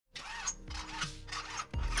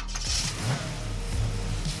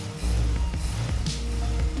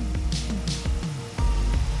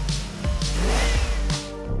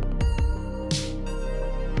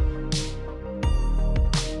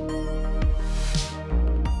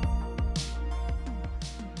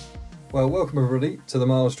Well, welcome everybody to the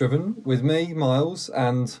Miles Driven with me, Miles,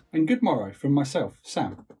 and good morrow from myself,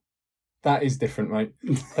 Sam. that is different, mate.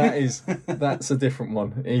 That's a different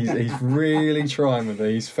one. He's really trying with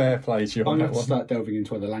these. Fair play to you on I'm that going to one. start delving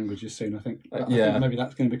into other languages soon, I think. I yeah. think maybe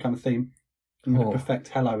that's going to become a theme. I'm going to perfect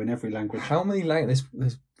hello in every language. How many languages?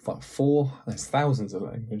 There's like four. There's thousands of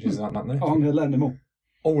languages like that now. Oh, I'm going to learn them all.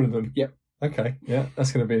 All of them? Yep. Okay, yeah,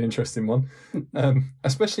 that's going to be an interesting one.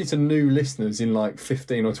 Especially to new listeners in like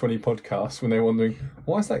 15 or 20 podcasts when they're wondering,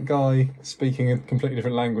 why is that guy speaking a completely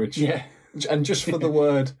different language? Yeah. And just for the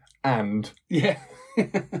word and. Yeah.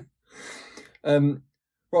 Right,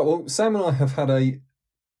 well, Sam and I have had a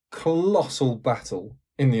colossal battle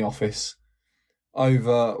in the office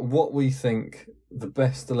over what we think the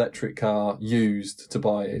best electric car used to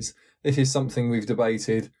buy is. This is something we've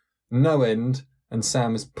debated no end, and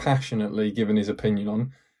Sam has passionately given his opinion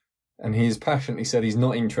on, and he has passionately said he's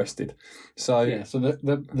not interested. So yeah, so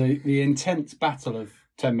the intense battle of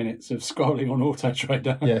 10 minutes of scrolling on Auto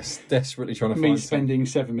Trader. Yes, desperately trying to Me find spending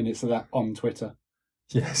 7 minutes of that on Twitter.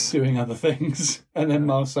 Yes. Doing other things. And then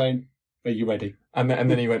Miles saying, are you ready? And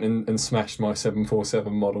then he went and smashed my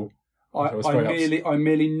 747 model. I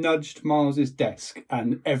merely nudged Miles's desk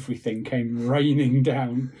and everything came raining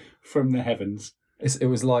down from the heavens. It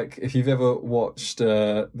was like if you've ever watched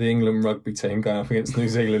the England rugby team going up against New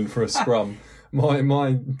Zealand for a scrum.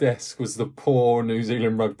 My desk was the poor New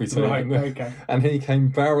Zealand rugby team. Right, okay. And he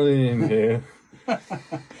came barreling in here.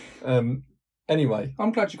 Anyway.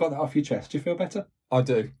 I'm glad you got that off your chest. Do you feel better? I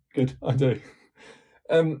do. Good. I do.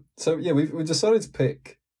 So, yeah, we've decided to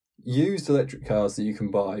pick used electric cars that you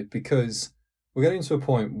can buy because we're getting to a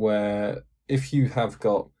point where if you have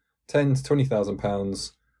got £10,000 to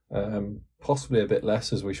 £20,000, possibly a bit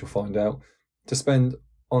less, as we shall find out, to spend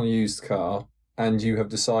on a used car, and you have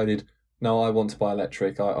decided, no, I want to buy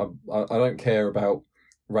electric. I don't care about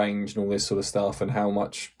range and all this sort of stuff and how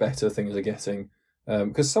much better things are getting,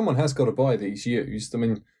 because someone has got to buy these used. I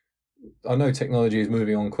mean, I know technology is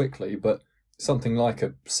moving on quickly, but something like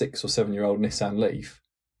a 6 or 7 year old Nissan Leaf,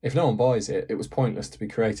 if no one buys it, it was pointless to be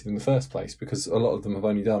created in the first place because a lot of them have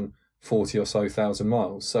only done 40 or so thousand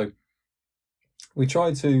miles. So we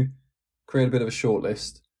tried to create a bit of a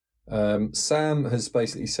shortlist. Sam has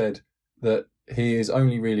basically said that he is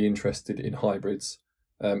only really interested in hybrids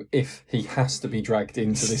if he has to be dragged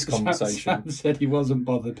into this conversation. Sam said he wasn't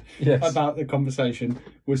bothered Yes. about the conversation,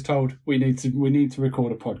 was told we need to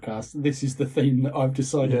record a podcast. This is the theme that I've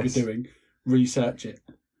decided Yes. we're doing. Research it.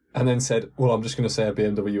 And then said, well, I'm just going to say a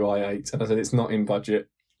BMW i8. And I said, it's not in budget.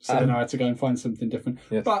 So then I had to go and find something different.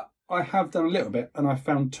 Yes. But I have done a little bit and I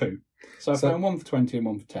found two. So I found one for 20 and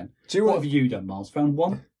one for 10. What have you done, Miles? Found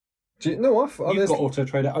one? You've got Auto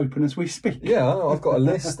Trader open as we speak. Yeah, I've got a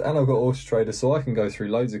list and I've got Auto Trader, so I can go through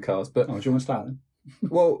loads of cars. But do you want to start then?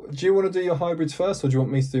 Well, do you want to do your hybrids first, or do you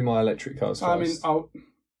want me to do my electric cars first? I mean,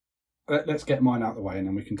 let's get mine out of the way and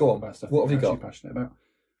then we can talk about stuff what have you got? Passionate about.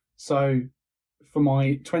 So, for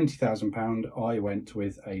my £20,000, I went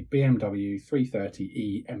with a BMW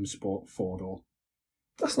 330e M Sport 4-door.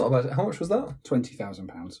 That's not bad. How much was that?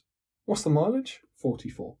 £20,000. What's the mileage?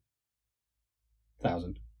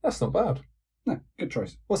 44,000. That's not bad. No, good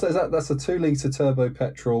choice. What's that? That's a 2 litre turbo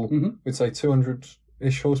petrol. Mm-hmm. We'd say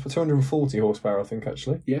 200-ish horsepower, 240 horsepower, I think,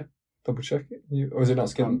 actually. Yeah. Double check it. Or is it not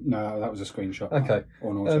skipping? No, that was a screenshot. Okay.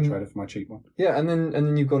 On Auto Trader for my cheap one. Yeah, and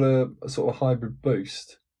then you've got a sort of hybrid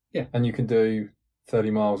boost. Yeah. And you can do 30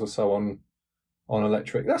 miles or so on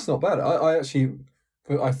electric. That's not bad. I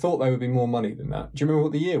thought they would be more money than that. Do you remember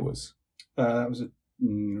what the year was? That was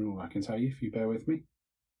I can tell you if you bear with me.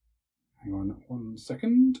 Hang on 1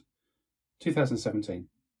 second. 2017.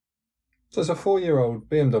 So it's a 4-year-old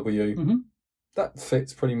BMW. Mm-hmm. That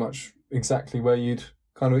fits pretty much exactly where you'd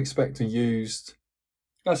kind of expect a used.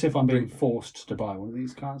 That's if I'm being forced to buy one of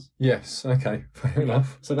these cars. Yes. Okay. Fair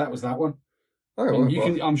enough. So that was that one. Oh,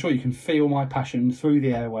 I'm sure you can feel my passion through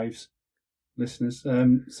the airwaves, listeners.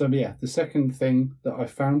 So yeah, the second thing that I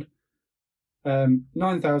found,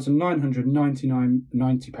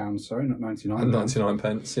 £9,999.90. Sorry, not 99. And 99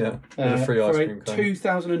 pence. Yeah. With a free ice cream cone.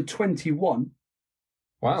 2021.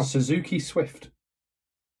 Wow. Suzuki Swift.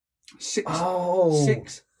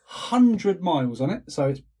 600 miles on it, so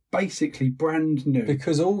it's basically brand new.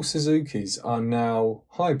 Because all Suzukis are now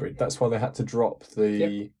hybrid. That's why they had to drop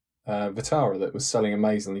the Vitara that was selling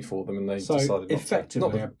amazingly for them, and they decided not to.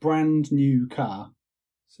 Effectively, a brand new car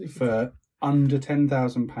for under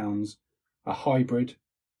 £10,000, a hybrid,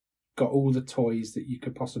 got all the toys that you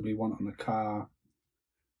could possibly want on the car.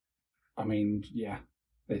 I mean, yeah,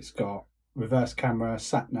 it's got reverse camera,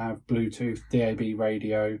 sat nav, Bluetooth, DAB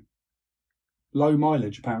radio, Low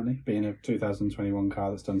mileage, apparently, being a 2021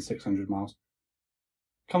 car that's done 600 miles.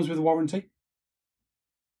 Comes with a warranty.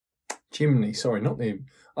 Jimny, sorry, not the.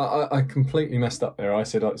 I completely messed up there. I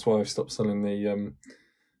said that's why I've stopped selling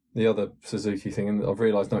the other Suzuki thing, and I've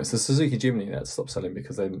realised no, it's the Suzuki Jimny that stopped selling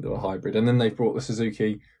because they didn't do a hybrid, and then they've brought the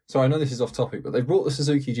Suzuki. Sorry, I know this is off topic, but they brought the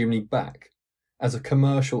Suzuki Jimny back as a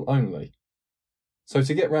commercial only. So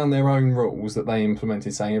to get around their own rules that they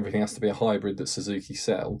implemented, saying everything has to be a hybrid that Suzuki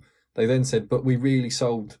sell, they then said, but we really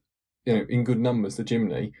sold, in good numbers the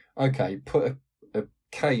Jimny. Okay, put a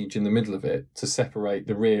cage in the middle of it to separate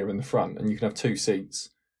the rear and the front, and you can have 2 seats,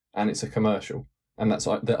 and it's a commercial, and that's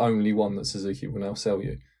the only one that Suzuki will now sell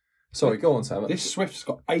you. Sorry, go on, Sam. This Swift's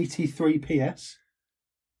got 83 PS,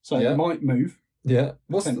 so Yeah. it might move. Yeah.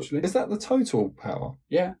 Potentially. Is that the total power?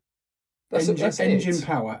 Yeah. That's engine it?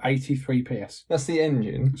 power, 83 PS. That's the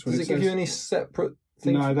engine. That's what Does it it give says. you any separate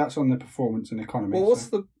things? No, that's on the performance and economy. Well, what's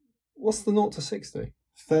the 0 to 60?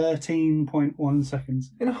 13.1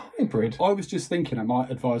 seconds. In a hybrid? I was just thinking I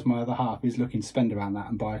might advise my other half who's looking to spend around that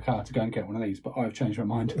and buy a car to go and get one of these, but I've changed my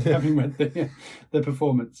mind having read the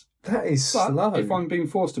performance. That is But slow. if I'm being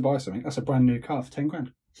forced to buy something, that's a brand new car for 10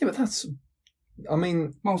 grand. Yeah, but that's... I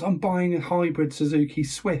mean... Miles, I'm buying a hybrid Suzuki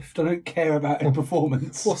Swift. I don't care about its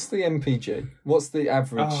performance. What's the MPG? What's the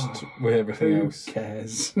average with everything Who else?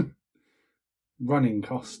 cares? Running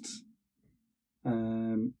costs.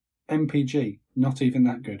 MPG, not even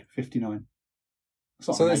that good. 59.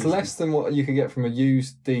 So it's amazing. less than what you could get from a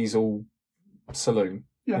used diesel saloon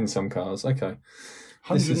Yeah. in some cars. Okay.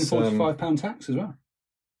 This is, £145 tax as well.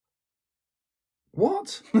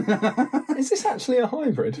 What? Is this actually a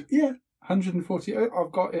hybrid? Yeah, 140.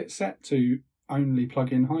 I've got it set to only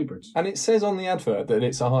plug-in hybrids. And it says on the advert that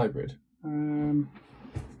it's a hybrid.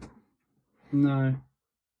 No.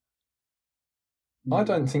 I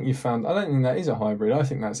don't think that is a hybrid. I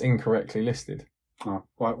think that's incorrectly listed. Oh,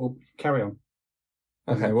 right, well, carry on.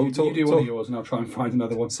 Okay, well, you do one of yours and I'll try and find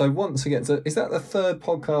another one. So once again, is that the third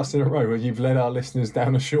podcast in a row where you've led our listeners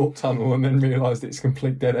down a short tunnel and then realised it's a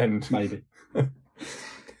complete dead end? Maybe.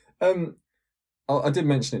 I did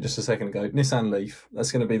mention it just a second ago. Nissan Leaf.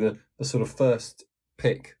 That's going to be the sort of first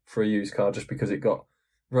pick for a used car, just because it got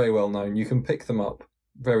very well known. You can pick them up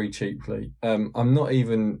very cheaply. I'm not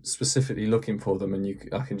even specifically looking for them, and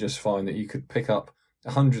I can just find that you could pick up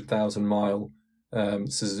 100,000 mile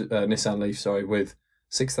Nissan Leaf, with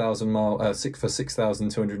 6,000 mile for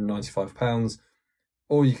 £6,295,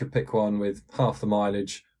 or you could pick one with half the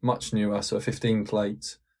mileage, much newer, so a 15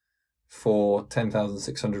 plate for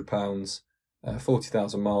 £10,600,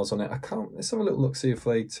 40,000 miles on it. Let's have a little look, see if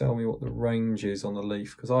they tell me what the range is on the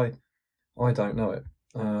Leaf, because I don't know it.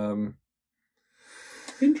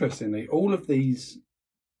 Interestingly, all of these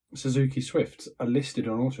Suzuki Swifts are listed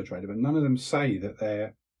on Auto Trader, but none of them say that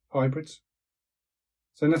they're hybrids.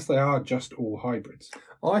 So unless they are just all hybrids.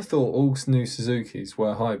 I thought all new Suzukis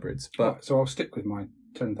were hybrids, but Right, so I'll stick with my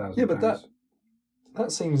 £10,000. yeah, but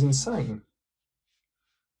that seems insane.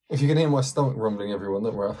 If you can hear my stomach rumbling, everyone,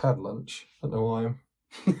 don't worry, I've had lunch. I don't know why I'm...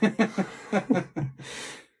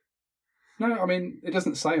 No, I mean, it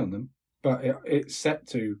doesn't say on them, but it's set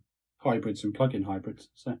to hybrids and plug-in hybrids,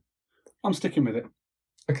 so I'm sticking with it.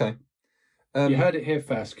 Okay. You heard it here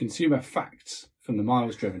first. Consumer facts from the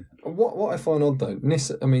miles driven. What I find odd though,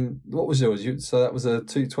 what was yours? So that was a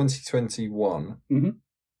 2021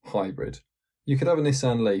 hybrid. You could have a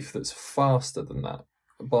Nissan Leaf that's faster than that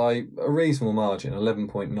by a reasonable margin,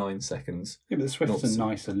 11.9 seconds. Yeah, but the Swift's a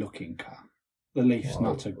nicer looking car. The Leaf's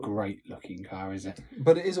not a great looking car, is it?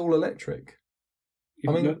 But it is all electric.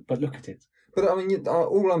 Yeah, but look at it. But I mean,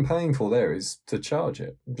 all I'm paying for there is to charge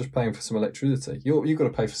it. I'm just paying for some electricity. You've got to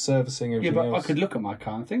pay for servicing. Yeah, but else. I could look at my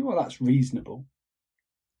car and think, well, that's reasonable.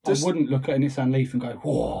 I wouldn't look at a Nissan Leaf and go,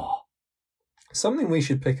 whoa. Something we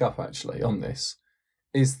should pick up actually on this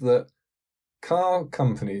is that car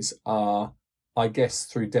companies are, I guess,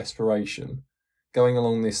 through desperation, going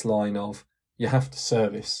along this line of you have to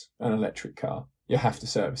service an electric car. You have to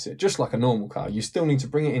service it, just like a normal car. You still need to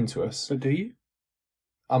bring it into us. But do you?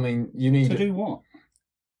 I mean, you need to do what?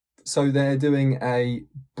 So they're doing a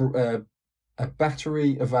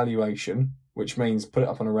battery evaluation, which means put it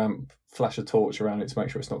up on a ramp, flash a torch around it to make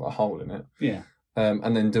sure it's not got a hole in it. Yeah.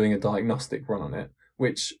 And then doing a diagnostic run on it,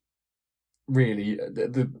 which really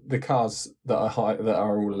the cars that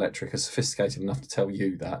are all electric are sophisticated enough to tell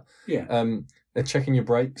you that. Yeah. They're checking your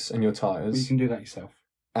brakes and your tyres. Well, you can do that yourself.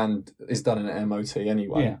 And it's done in an MOT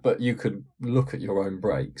anyway. Yeah. But you could look at your own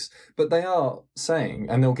brakes. But they are saying,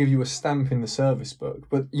 and they'll give you a stamp in the service book,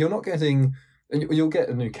 but you're not getting. You'll get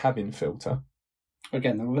a new cabin filter.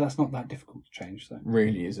 Again, that's not that difficult to change. So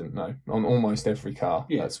Really isn't, no. On almost every car,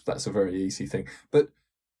 Yeah. that's a very easy thing. But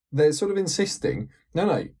they're sort of insisting,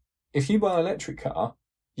 no, if you buy an electric car,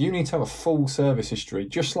 you need to have a full service history,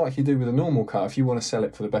 just like you do with a normal car if you want to sell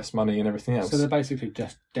it for the best money and everything else. So they're basically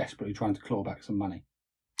just desperately trying to claw back some money.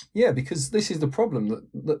 Yeah, because this is the problem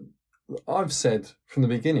that I've said from the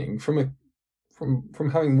beginning, from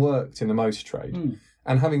having worked in the motor trade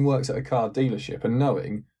and having worked at a car dealership and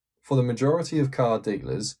knowing for the majority of car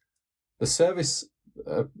dealers, the service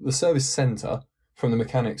centre, from the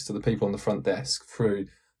mechanics to the people on the front desk, through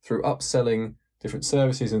upselling different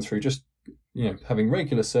services and through just having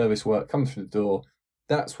regular service work come through the door,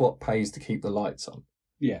 that's what pays to keep the lights on.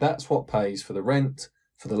 Yeah, That's what pays for the rent,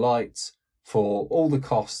 for the lights, for all the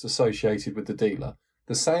costs associated with the dealer.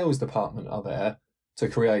 The sales department are there to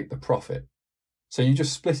create the profit. So you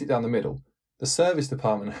just split it down the middle. The service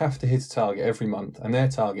department have to hit a target every month, and their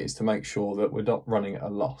target is to make sure that we're not running at a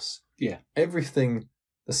loss. Yeah. Everything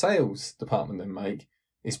the sales department then make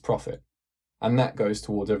is profit. And that goes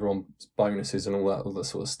towards everyone's bonuses and all that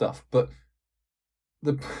sort of stuff. But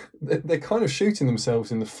they're kind of shooting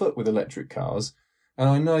themselves in the foot with electric cars. And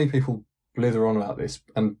I know people blither on about this.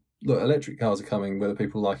 And look, electric cars are coming whether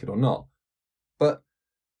people like it or not. But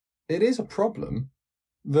it is a problem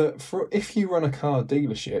that if you run a car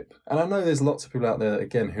dealership, and I know there's lots of people out there,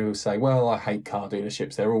 again, who will say, well, I hate car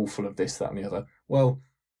dealerships. They're all full of this, that and the other. Well,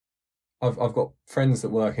 I've got friends that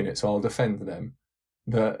work in it, so I'll defend them.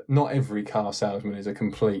 That not every car salesman is a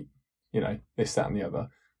complete, this, that and the other.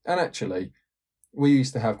 And actually, we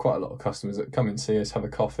used to have quite a lot of customers that come and see us, have a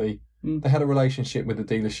coffee. They had a relationship with the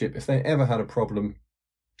dealership. If they ever had a problem,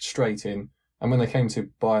 straight in. And when they came to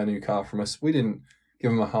buy a new car from us, we didn't give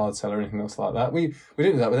them a hard sell or anything else like that. We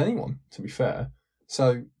didn't do that with anyone, to be fair.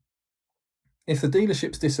 So if the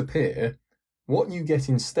dealerships disappear, what you get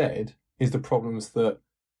instead is the problems that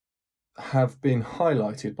have been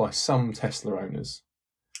highlighted by some Tesla owners.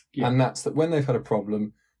 Yeah. And that's that when they've had a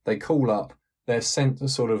problem, they call up, they're sent to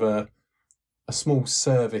sort of a small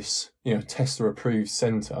service, Tesla-approved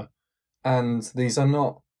centre. And these are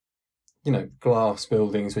not, glass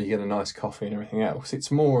buildings where you get a nice coffee and everything else.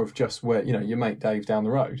 It's more of just where, your mate Dave down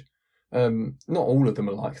the road. Not all of them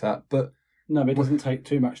are like that, but... No, but it doesn't take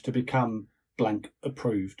too much to become blank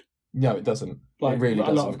approved. No, it doesn't. Like, it really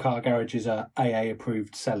doesn't. A lot of car garages are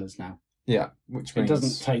AA-approved sellers now. Yeah, which means...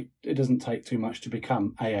 It doesn't take too much to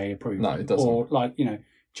become AA-approved. No, it doesn't. Or,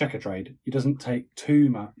 Checkatrade. It doesn't take too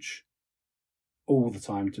much all the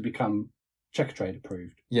time to become Checkatrade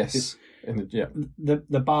approved. Yes.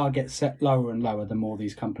 The bar gets set lower and lower the more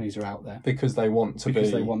these companies are out there. Because they want to be...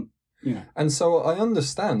 Because they want, And so I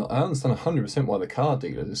understand 100% why the car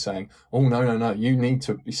dealers are saying, oh, no, you need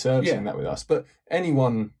to be servicing that with us. But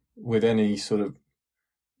anyone with any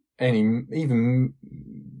even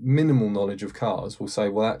minimal knowledge of cars will say,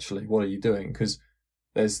 well, actually, what are you doing? Because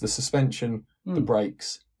there's the suspension, the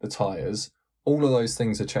brakes, the tyres. All of those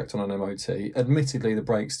things are checked on an MOT. Admittedly, the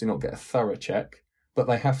brakes do not get a thorough check, but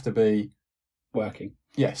they have to be... working.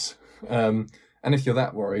 Yes. And if you're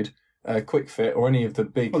that worried, Quick Fit or any of the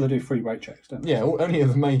big... Well, they do free brake checks, don't they? Yeah, any of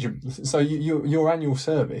the major... So your annual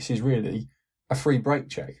service is really a free brake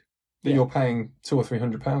check that you're paying £200 or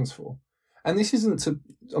 £300 for. And this isn't to...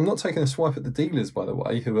 I'm not taking a swipe at the dealers, by the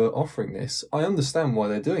way, who are offering this. I understand why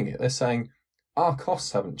they're doing it. They're saying, our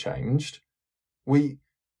costs haven't changed. We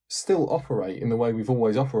still operate in the way we've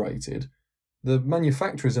always operated. The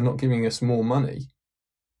manufacturers are not giving us more money,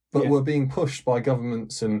 but we're being pushed by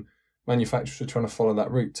governments and manufacturers are trying to follow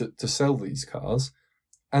that route to sell these cars.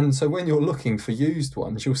 And so when you're looking for used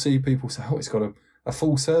ones, you'll see people say, oh, it's got a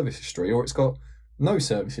full service history or it's got no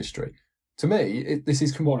service history. To me, this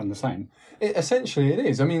is one and the same. Essentially, it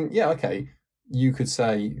is. I mean, yeah, okay, you could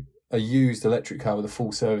say a used electric car with a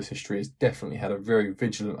full service history has definitely had a very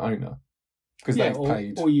vigilant owner because they've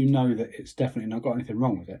paid. Or that it's definitely not got anything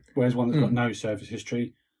wrong with it. Whereas one that's got no service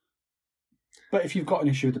history. But if you've got an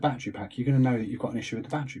issue with the battery pack, you're going to know that you've got an issue with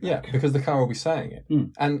the battery pack. Yeah, because the car will be saying it.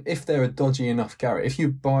 And if they're a dodgy enough garage, if you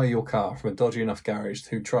buy your car from a dodgy enough garage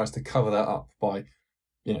who tries to cover that up by,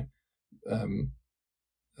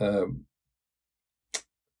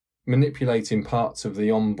 manipulating parts of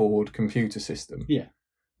the onboard computer system,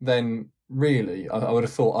 then really I would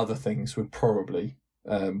have thought other things would probably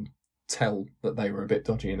tell that they were a bit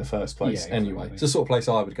dodgy in the first place. Anyway, it's the sort of place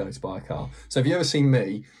I would go to buy a car. So have you ever seen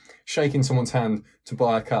me shaking someone's hand to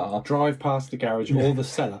buy a car, drive past the garage or the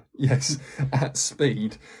seller? Yes, at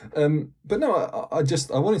speed. But no,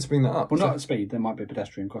 I wanted to bring that up. Well, not at speed. There might be a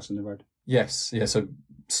pedestrian crossing the road. Yes. So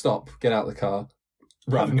stop, get out of the car,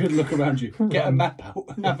 Have a good look around you. Get a map out.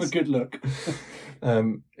 Have a good look.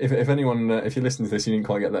 If anyone, if you listen to this, you didn't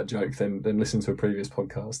quite get that joke, then listen to a previous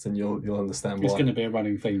podcast and you'll understand why. It's going to be a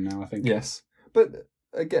running theme now, I think. Yes, but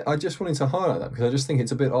again, I just wanted to highlight that because I just think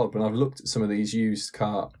it's a bit odd when I've looked at some of these used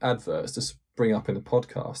car adverts to bring up in the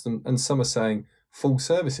podcast, and some are saying full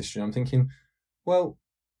service history. I'm thinking, well,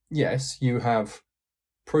 yes, you have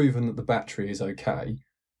proven that the battery is okay,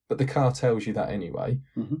 but the car tells you that anyway.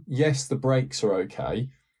 Mm-hmm. Yes, the brakes are okay.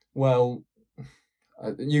 Well,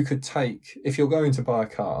 you could take, if you're going to buy a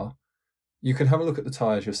car, you can have a look at the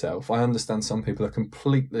tyres yourself. I understand some people are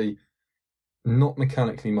completely not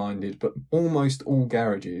mechanically minded, but almost all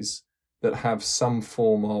garages that have some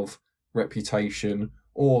form of reputation,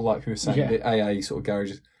 or like we were saying, the AA sort of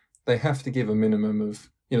garages, they have to give a minimum of,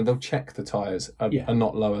 they'll check the tyres are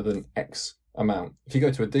not lower than X amount. If you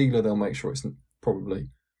go to a dealer, they'll make sure it's probably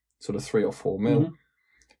sort of 3 or 4 mil. Mm-hmm.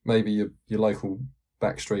 Maybe your local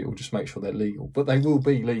back street will just make sure they're legal, but they will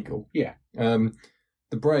be legal. Yeah. The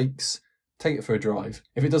brakes, take it for a drive.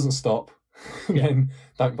 If it doesn't stop, then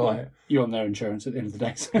don't buy it. You're on their insurance at the end of the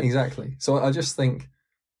day. Exactly. So I just think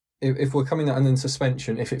if we're coming out, and then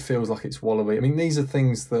suspension, if it feels like it's wallowy, I mean, these are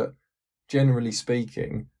things that, generally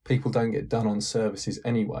speaking, people don't get done on services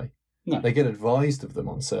anyway. No. They get advised of them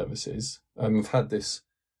on services. We've had this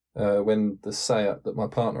when the Seat that my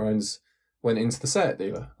partner owns went into the Seat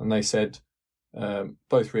dealer, and they said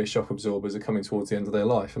both rear shock absorbers are coming towards the end of their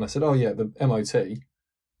life. And I said, oh yeah, the MOT,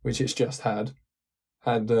 which it's just had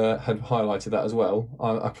highlighted that as well.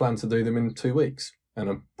 I plan to do them in 2 weeks, and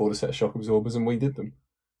I bought a set of shock absorbers and we did them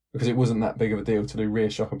because it wasn't that big of a deal to do rear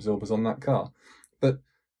shock absorbers on that car. But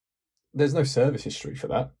there's no service history for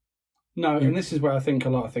that. No, and this is where I think a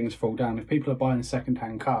lot of things fall down. If people are buying a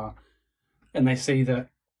second-hand car and they see that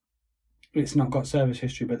it's not got service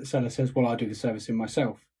history, but the seller says, well, I do the servicing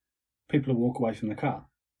myself, people will walk away from the car.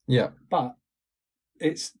 Yeah. But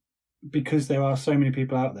it's because there are so many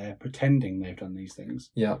people out there pretending they've done these things.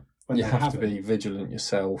 Yeah. You have to be vigilant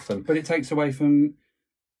yourself. But it takes away from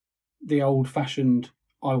the old-fashioned,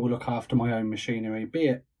 I will look after my own machinery, be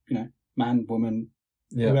it, man, woman,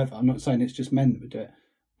 whoever. I'm not saying it's just men that would do it.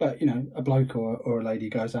 But, a bloke or a lady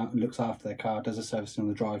goes out and looks after their car, does a servicing on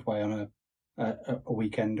the driveway on a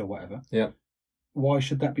weekend or whatever. Yeah. Why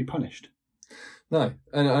should that be punished? No.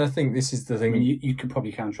 And I think this is the thing. I mean, you could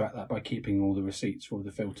probably counteract that by keeping all the receipts for all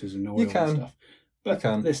the filters and oil and stuff. But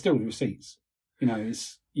there's still the receipts.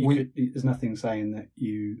 There's nothing saying that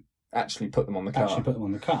you actually put them on the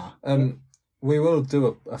car. We will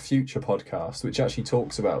do a future podcast which actually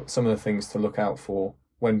talks about some of the things to look out for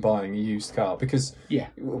when buying a used car, because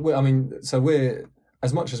we're,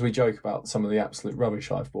 as much as we joke about some of the absolute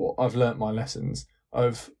rubbish I've bought, I've learnt my lessons.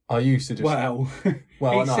 I used to just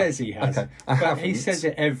he says he has. Okay, but he says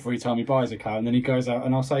it every time he buys a car, and then he goes out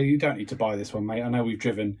and I'll say, you don't need to buy this one, mate. I know we've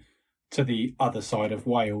driven to the other side of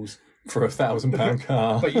Wales for £1,000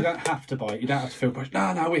 car, but you don't have to buy it. You don't have to feel pushed.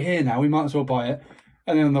 No, we're here now. We might as well buy it.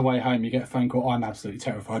 And then on the way home, you get a phone call. I'm absolutely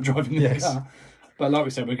terrified driving this car. But like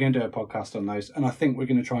we said, we're going to do a podcast on those. And I think we're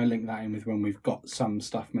going to try and link that in with when we've got some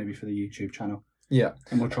stuff maybe for the YouTube channel. Yeah.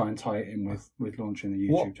 And we'll try and tie it in with launching the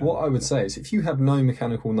YouTube channel. What I would say is, if you have no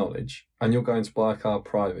mechanical knowledge and you're going to buy a car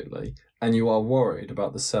privately and you are worried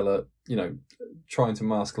about the seller, trying to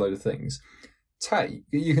mask a load of things,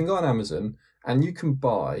 you can go on Amazon and you can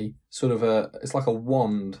buy sort of it's like a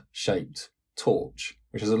wand-shaped torch,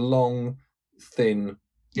 which is a long, thin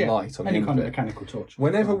light on the end any kind of of mechanical torch.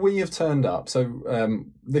 Whenever we have turned up, so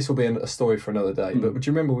this will be a story for another day, but do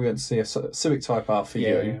you remember we went to see a Civic Type R for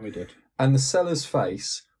you? Yeah, we did. And the seller's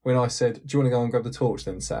face when I said, do you want to go and grab the torch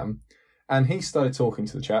then, Sam? And he started talking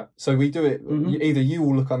to the chap. So we do it, either you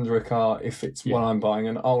will look under a car if it's one I'm buying,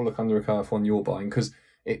 and I'll look under a car if one you're buying, because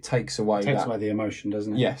it takes away the emotion,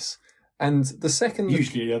 doesn't it? Yes. And the second...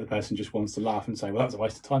 Usually the other person just wants to laugh and say, well, that was a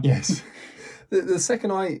waste of time. Yes. The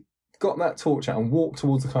second I got that torch out and walked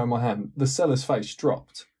towards the car in my hand, the seller's face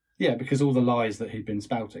dropped. Yeah, because all the lies that he'd been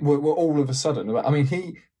spouting were all of a sudden. I mean,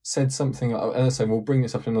 he said something, and I say we'll bring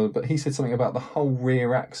this up in another, but he said something about the whole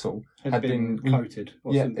rear axle had been coated.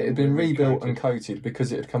 It had been rebuilt and coated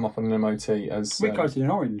because it had come up on an MOT as... Recoated in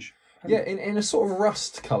orange. Yeah, in a sort of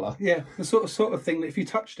rust colour. Yeah, the sort of thing that if you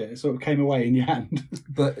touched it, it sort of came away in your hand.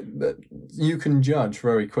 But you can judge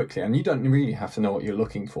very quickly, and you don't really have to know what you're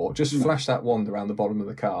looking for. Just flash that wand around the bottom of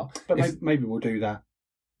the car. But maybe we'll do that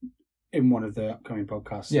in one of the upcoming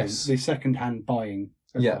podcasts. Yes. The second-hand buying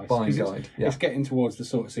advice. Buying guide. It's getting towards the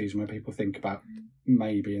sort of season where people think about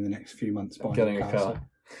maybe in the next few months getting a car.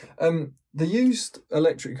 The used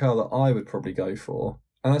electric car that I would probably go for,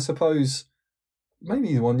 and I suppose...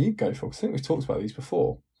 maybe the one you'd go for, because I think we've talked about these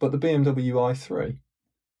before, but the BMW i3.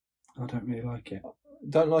 I don't really like it.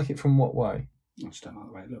 Don't like it from what way? I just don't like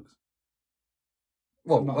the way it looks.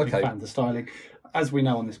 Well, I'm not a big fan of the styling. As we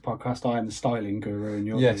know on this podcast, I am the styling guru, and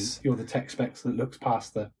you're the tech specs that looks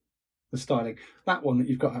past the styling. That one that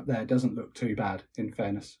you've got up there doesn't look too bad, in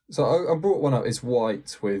fairness. So I brought one up. It's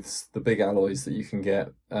white with the big alloys that you can get,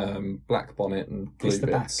 black bonnet and blue It's the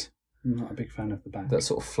bits. back. I'm not a big fan of the back. That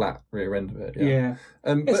sort of flat rear end of it. Yeah.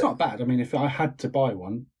 But It's not bad. I mean, if I had to buy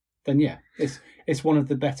one, then yeah, it's one of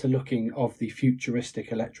the better looking of the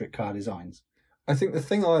futuristic electric car designs. I think the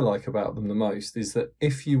thing I like about them the most is that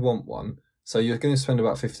if you want one, so you're going to spend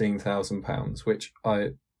about £15,000, which I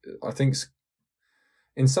think's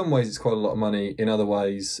in some ways it's quite a lot of money. In other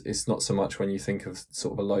ways, it's not so much when you think of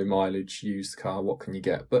sort of a low mileage used car. What can you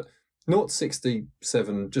get? But 0 to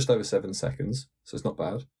 67, just over 7 seconds, so it's not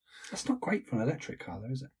bad. That's not great for an electric car,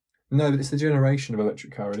 though, is it? No, but it's the generation of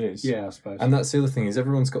electric car it is. Yeah, I suppose. And that's the other thing is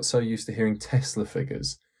everyone's got so used to hearing Tesla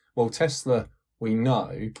figures. Well, Tesla, we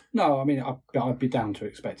know. No, I mean, I'd be down to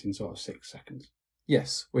expecting sort of 6 seconds.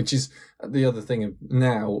 Yes, which is the other thing. Of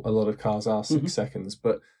now, a lot of cars are 6 seconds,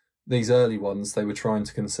 but these early ones, they were trying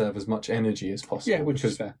to conserve as much energy as possible. Yeah, which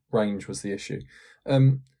is fair. Range was the issue.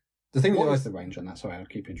 The thing what is the range on that? Sorry, I'll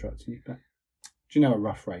keep interrupting you. But do you know a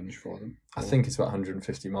rough range for them? I think it's about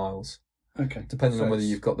 150 miles. Okay. Depending on whether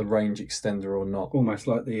you've got the range extender or not. Almost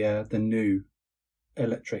like the new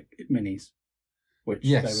electric minis, which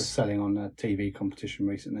they were selling on a TV competition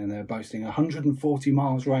recently, and they were boasting 140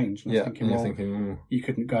 miles range. And I was thinking, you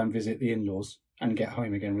couldn't go and visit the in-laws and get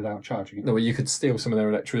home again without charging it. No, well, you could steal some of their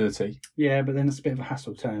electricity. Yeah, but then it's a bit of a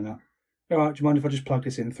hassle turning up. All right, do you mind if I just plug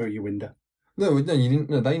this in through your window? No, you didn't.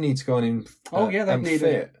 No, they need to go in. They'd need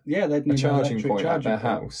a charging point at their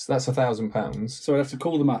house. That's £1,000. So I'd have to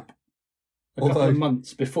call them up a couple of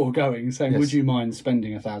months before going, saying, "Would you mind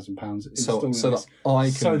spending £1,000 installing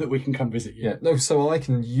so that we can come visit you?" Yeah, no, so I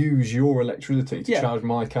can use your electricity to charge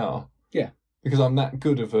my car. Yeah, because I'm that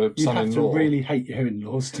good of a son-in-law. You'd have to really hate your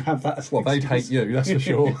in-laws to have that. Well, they'd hate you, that's for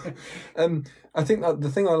sure. I think that the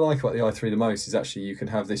thing I like about the i3 the most is actually you can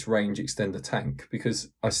have this range extender tank,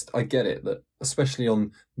 because I get it that especially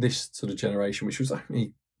on this sort of generation, which was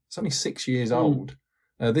only 6 years old.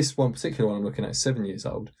 This one particular one I'm looking at is 7 years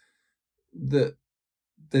old. That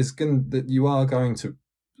you are going to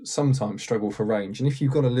sometimes struggle for range, and if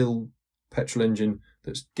you've got a little petrol engine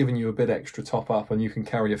that's giving you a bit extra top up and you can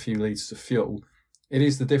carry a few litres of fuel, it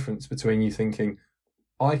is the difference between you thinking,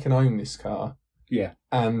 I can own this car,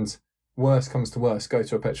 and worst comes to worst, go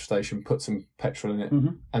to a petrol station, put some petrol in it,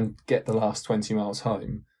 and get the last 20 miles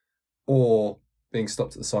home, or being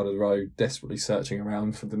stopped at the side of the road, desperately searching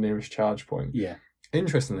around for the nearest charge point. Yeah.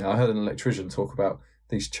 Interestingly, I heard an electrician talk about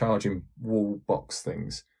these charging wall box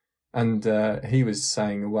things, and he was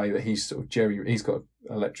saying a way that he's got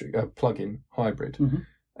electric plug-in hybrid,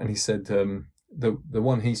 and he said the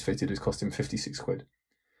one he's fitted has cost him £56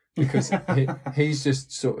 because he's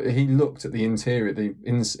just he looked at the interior, the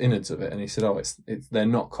innards of it, and he said, they're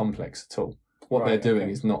not complex at all. What they're doing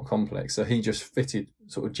is not complex. So he just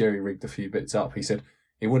jerry rigged a few bits up. He said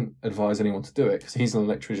he wouldn't advise anyone to do it because he's an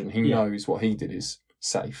electrician. He knows what he did is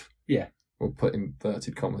safe. Yeah. We'll put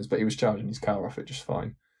inverted commas, but he was charging his car off it just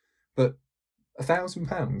fine. But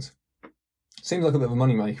 £1,000 seems like a bit of a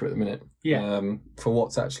moneymaker at the minute. Yeah. For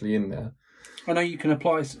what's actually in there. I know you can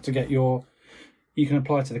apply to get you can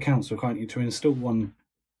apply to the council, can't you, to install one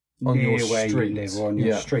on near your where street. you live or on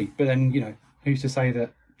your street. But then, who's to say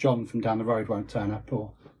that John from down the road won't turn up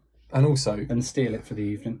and steal it for the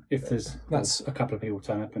evening if there's a couple of people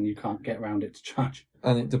turn up and you can't get around it to charge.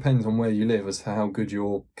 And it depends on where you live as to how good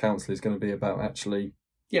your council is going to be about actually...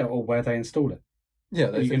 Yeah, or where they install it.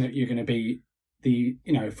 Yeah. You're going to be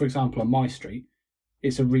for example, on my street,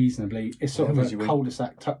 it's sort of a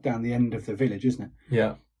cul-de-sac tucked down the end of the village, isn't it?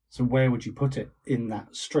 Yeah. So where would you put it in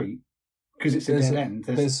that street? Because it's a dead end.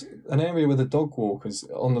 There's an area where the dog walkers,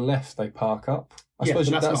 on the left, they park up. I suppose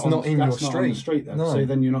that's not in your street. Not on the street, though. No. So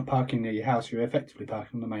then you're not parking near your house, you're effectively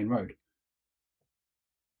parking on the main road.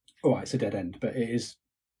 All right, it's a dead end, but it is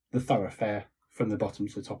the thoroughfare from the bottom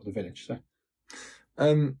to the top of the village. So,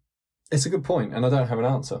 it's a good point, and I don't have an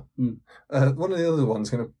answer. One of the other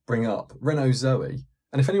ones I'm going to bring up, Renault Zoe.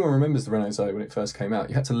 And if anyone remembers the Renault Zoe when it first came out,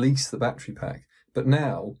 you had to lease the battery pack. But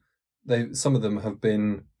now, some of them have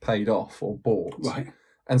been paid off or bought. Right.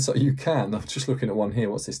 And so you can, I'm just looking at one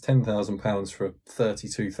here, what's this, £10,000 for a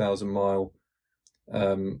 32,000 mile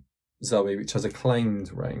Zoe, which has a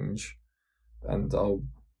claimed range. And I'll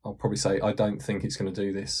probably say I don't think it's going to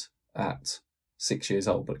do this at 6 years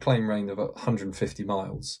old, but claim range of 150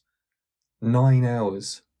 miles. 9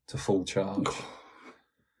 hours to full charge.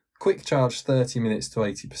 Quick charge, 30 minutes to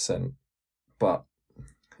 80%. But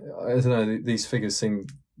I don't know. These figures seem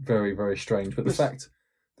very, very strange. But the fact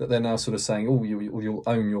that they're now sort of saying, "Oh, you'll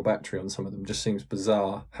own your battery on some of them," just seems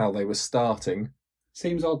bizarre. How they were starting.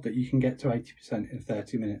 Seems odd that you can get to 80% in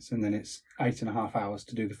 30 minutes, and then it's 8.5 hours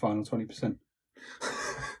to do the final 20%.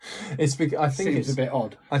 I think it's a bit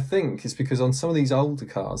odd. I think it's because on some of these older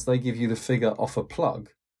cars, they give you the figure off a plug,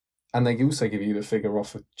 and they also give you the figure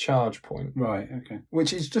off a charge point. Right. Okay.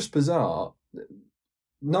 Which is just bizarre.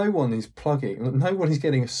 No one is plugging. No one is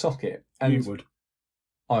getting a socket. And you would.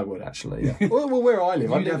 I would actually. Yeah. well, where I live,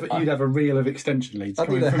 you'd have a reel of extension leads. I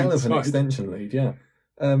did a hell of an extension lead. Yeah.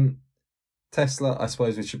 Tesla, I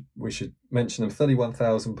suppose we should mention them.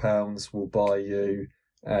 £31,000 will buy you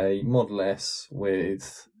a Model S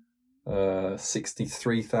with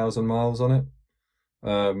 63,000 miles on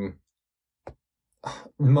it.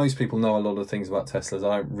 Most people know a lot of things about Teslas.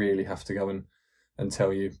 I don't really have to go and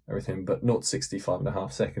tell you everything, but 0 to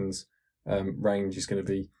 65.5 seconds. Range is going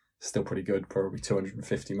to be still pretty good, probably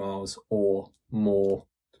 250 miles or more,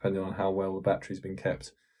 depending on how well the battery's been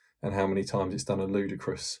kept and how many times it's done a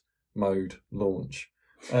ludicrous mode launch.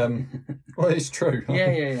 Well, it's true.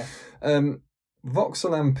 Yeah.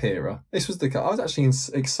 Vauxhall Ampera. This was the car. I was actually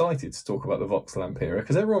excited to talk about the Vauxhall Ampera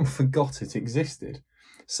because everyone forgot it existed.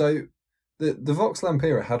 So the Vauxhall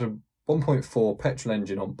Ampera had a 1.4 petrol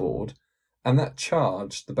engine on board, and that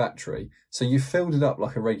charged the battery. So you filled it up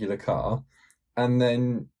like a regular car, and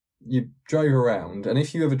then you drove around. And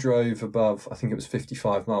if you ever drove above, I think it was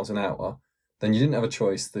 55 miles an hour, then you didn't have a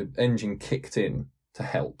choice. The engine kicked in to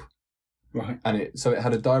help. Right. And it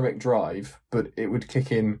had a direct drive, but it would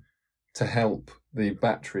kick in to help the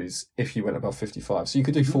batteries if you went above 55. So you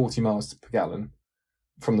could do 40 miles per gallon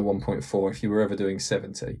from the 1.4 if you were ever doing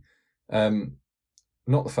 70.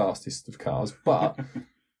 Not the fastest of cars, but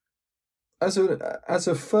as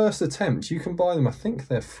a first attempt, you can buy them. I think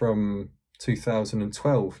they're from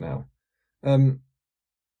 2012 now.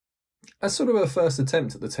 As sort of a first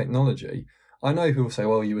attempt at the technology, I know people say,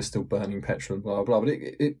 well, you were still burning petrol and blah, blah, but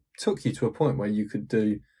it took you to a point where you could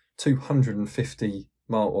do 250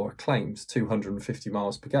 claimed 250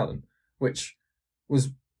 miles per gallon, which was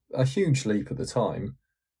a huge leap at the time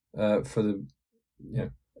for the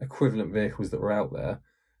equivalent vehicles that were out there.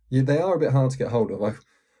 Yeah, they are a bit hard to get hold of.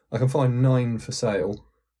 I can find 9 for sale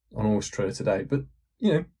on Australia today, but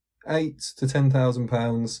 8 to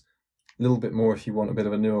 £10,000, a little bit more if you want a bit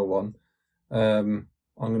of a newer one. I'm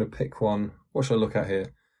going to pick one. What should I look at here?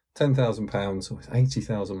 £10,000, it's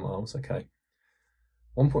 80,000 miles. Okay.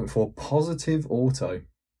 1.4 Positive Auto.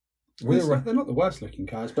 They're not the worst looking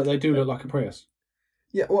cars, but they do look like a Prius.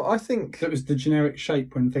 Yeah, well, I think that was the generic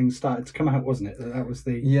shape when things started to come out, wasn't it? That was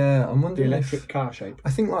the I'm wondering the electric car shape. I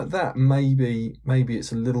think like that. Maybe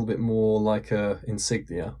it's a little bit more like a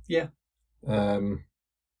Insignia. Yeah. But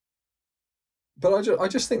I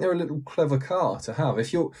just think they're a little clever car to have.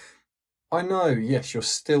 I know, yes, you're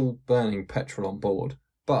still burning petrol on board,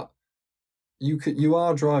 but you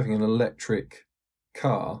are driving an electric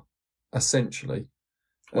car, essentially.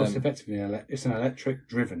 Well, it's effectively it's an electric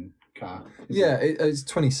driven car. Yeah, it's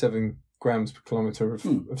 27 grams per kilometre of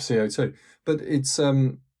CO2, but it's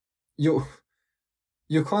you're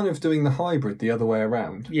kind of doing the hybrid the other way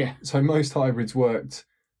around. Yeah. So most hybrids worked.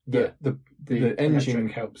 The engine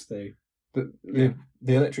electric helps the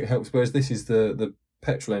electric helps, whereas this is the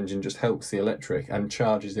petrol engine just helps the electric and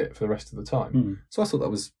charges it for the rest of the time. So I thought that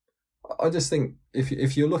was. I just think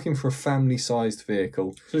if you're looking for a family-sized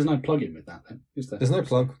vehicle, so there's no plug-in with that, then, is there? There's no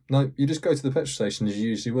plug. No, you just go to the petrol station as you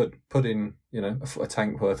usually would, put in a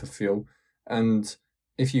tank worth of fuel, and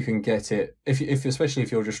if you can get it, especially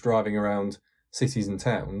if you're just driving around cities and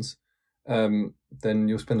towns, then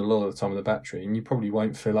you'll spend a lot of the time on the battery, and you probably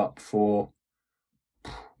won't fill up for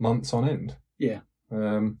months on end. Yeah.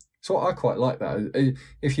 So I quite like that.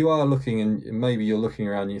 If you are looking, and maybe you're looking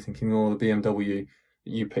around and you're thinking, oh, the BMW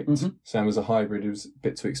you picked, Sam, as a hybrid, it was a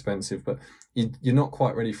bit too expensive, but you're not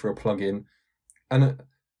quite ready for a plug-in. And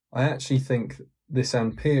I actually think this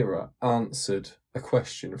Ampera answered a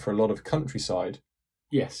question for a lot of countryside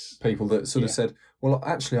people that sort of said, well,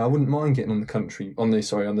 actually, I wouldn't mind getting on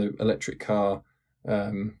the electric car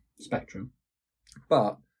spectrum,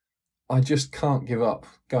 but I just can't give up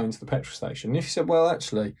going to the petrol station. And if you said, well,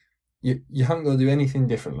 actually, you haven't got to do anything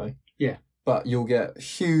differently. Yeah. But you'll get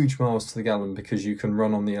huge miles to the gallon because you can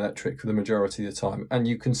run on the electric for the majority of the time, and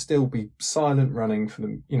you can still be silent running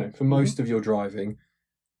for most of your driving,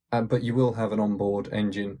 but you will have an onboard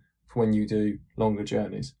engine for when you do longer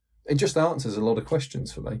journeys. It just answers a lot of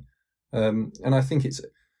questions for me, and I think it's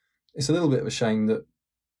a little bit of a shame that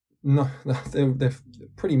they're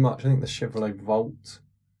pretty much. I think the Chevrolet Volt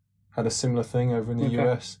had a similar thing over in the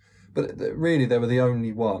US, But really, they were the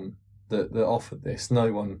only one that offered this.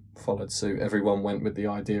 No one followed suit. Everyone went with the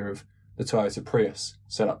idea of the Toyota Prius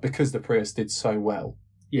setup because the Prius did so well.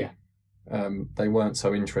 Yeah. They weren't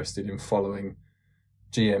so interested in following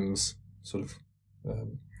GM's sort of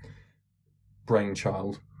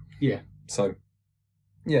brainchild. Yeah. So,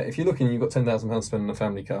 yeah, if you're looking, you've got £10,000 to spend on a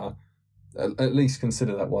family car. At least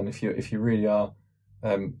consider that one if you really are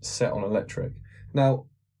set on electric. Now,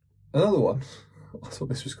 another one. I thought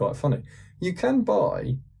this was quite funny. You can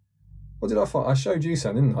buy. What did I find? I showed you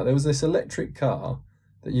some, didn't I? There was this electric car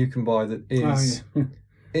that you can buy that is. Oh, yeah.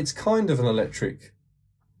 It's kind of an electric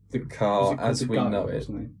car as we know it.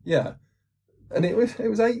 Yeah, and it was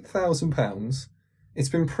 £8,000. It's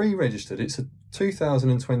been pre-registered. It's a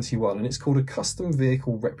 2021, and it's called a custom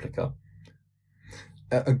vehicle replica.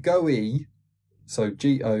 A GOE, so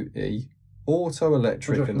GOE, auto,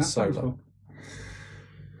 electric, and solar.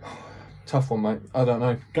 Tough one, mate. I don't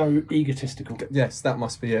know. Go egotistical. Yes, that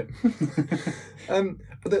must be it.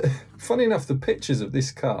 Funny enough, the pictures of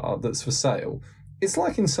this car that's for sale, it's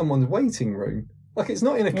like in someone's waiting room. Like it's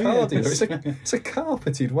not in a car dealer. It's a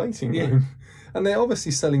carpeted waiting room, and they're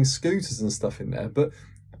obviously selling scooters and stuff in there. But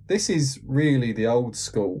this is really the old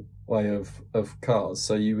school way of cars.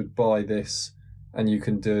 So you would buy this, and you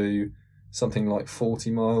can do something like 40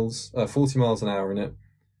 miles an hour in it.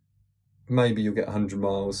 Maybe you'll get 100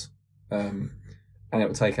 miles. And it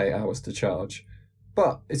will take 8 hours to charge.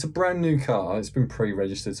 But it's a brand new car. It's been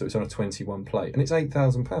pre-registered, so it's on a 21 plate, and it's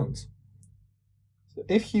 £8,000. So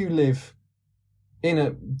if you live in a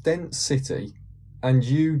dense city and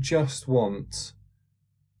you just want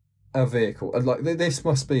a vehicle, like this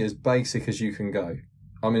must be as basic as you can go.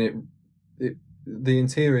 I mean, the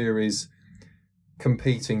interior is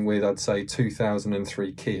competing with, I'd say,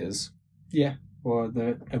 2003 Kias. Yeah. Or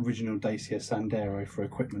the original Dacia Sandero for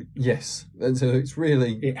equipment. Yes, and so it's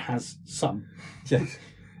really... It has some. Yes,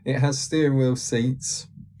 it has steering wheel seats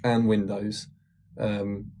and windows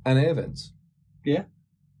and air vents. Yeah?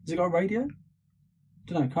 Has it got a radio?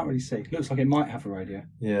 Don't know, can't really see. Looks like it might have a radio.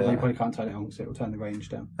 Yeah. Although you probably can't turn it on because it will turn the range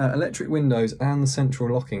down. Electric windows and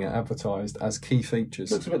central locking are advertised as key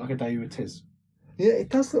features. Looks a bit like a Daewoo Tiz. Yeah, it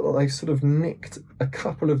does look like they've sort of nicked a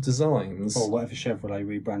couple of designs. Or whatever Chevrolet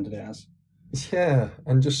rebranded it as. Yeah,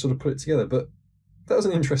 and just sort of put it together. But that was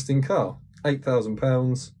an interesting car.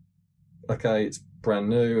 £8,000. Okay, it's brand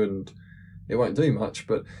new and it won't do much.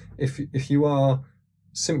 But if you are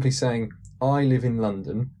simply saying, I live in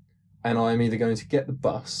London and I'm either going to get the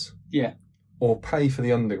bus or pay for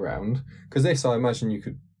the underground, because this, I imagine you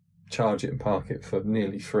could charge it and park it for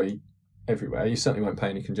nearly free everywhere. You certainly won't pay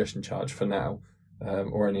any congestion charge for now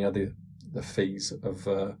or any other the fees of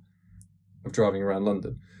driving around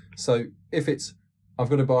London. So if it's, I've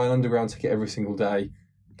got to buy an underground ticket every single day,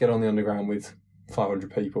 get on the underground with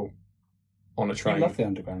 500 people on a train. You love the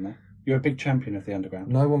underground, though. You're a big champion of the underground.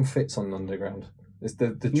 No one fits on the underground. It's the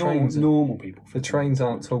trains. Normal people. The trains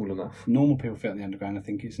aren't tall enough. Normal people fit on the underground. I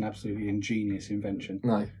think it's an absolutely ingenious invention.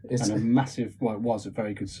 No, it's and a massive. Well, it was a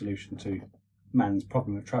very good solution to man's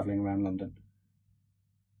problem of travelling around London.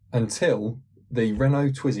 Until the Renault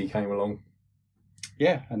Twizy came along.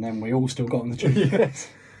 Yeah, and then we all still got on the tube. Yes.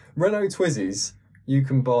 Renault Twizies you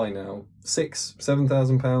can buy now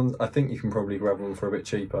 £7,000. I think you can probably grab them for a bit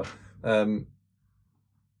cheaper.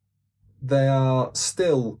 They are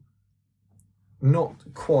still not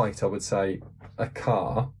quite, I would say, a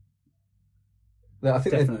car. I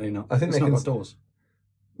think Definitely not. I think it's they not can got doors.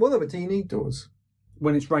 Well, no, but do you need doors?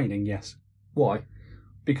 When it's raining, yes. Why?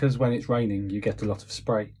 Because when it's raining, you get a lot of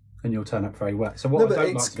spray and you'll turn up very wet. So what I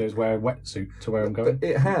don't like to do is wear a wetsuit to where I'm going. But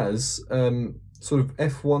it has sort of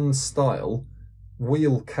F1 style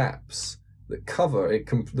wheel caps that cover it,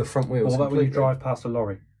 the front wheels. What about when you drive past a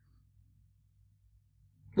lorry?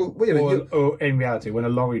 Well, yeah, or in reality, when a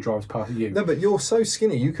lorry drives past you. No, but you're so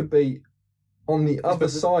skinny, you could be on the other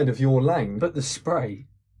side of your lane. But the spray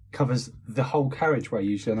covers the whole carriageway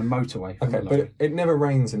usually on a motorway. Okay, but it never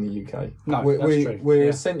rains in the UK. No, that's true. We're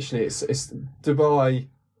essentially, it's Dubai,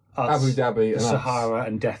 Abu Dhabi, and Sahara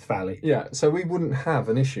and Death Valley. Yeah, so we wouldn't have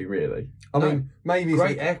an issue really. I mean, maybe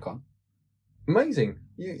great aircon. Amazing.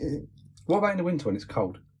 What about in the winter when it's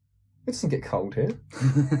cold? It doesn't get cold here.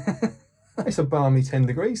 It's a balmy 10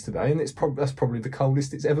 degrees today, and that's probably the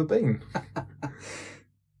coldest it's ever been.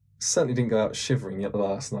 Certainly didn't go out shivering yet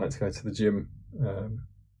last night to go to the gym.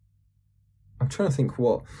 I'm trying to think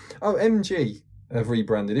what. Oh, MG have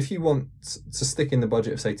rebranded. If you want to stick in the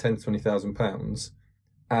budget of say £10,000 to £20,000,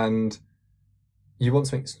 and you want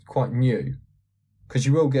something quite new, Because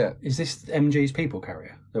you will get... Is this MG's people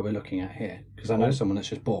carrier that we're looking at here? Because I know Oh. someone that's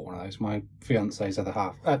just bought one of those. My fiance's other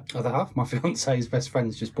half. My fiance's best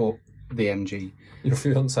friend's just bought the MG. Your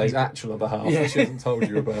fiance's actual other half, Yeah. which she hasn't told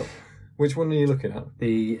you about. Which one are you looking at?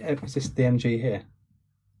 Is this the MG here?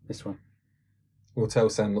 This one. We'll tell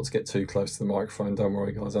Sam not to get too close to the microphone. Don't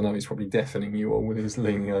worry, guys. I know he's probably deafening you all with his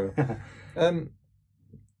leaning over.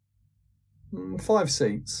 5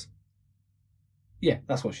 seats. Yeah,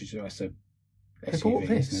 that's what she's doing. It's a They SUV, bought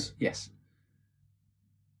this? isn't it? Yes.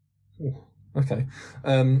 Ooh, okay.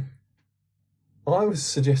 I was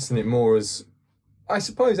suggesting it more as... I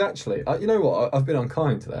suppose, actually, you know what? I've been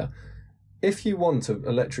unkind there. If you want an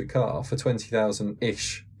electric car for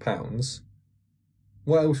 £20,000-ish,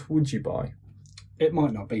 what else would you buy? It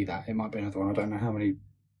might not be that. It might be another one. I don't know how many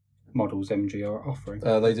models MG are offering.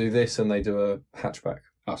 They do this and they do a hatchback.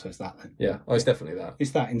 Oh, so it's that then. Yeah, it's definitely that.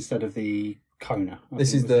 It's that instead of the Kona.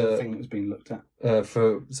 This think is was the- thing that's been looked at.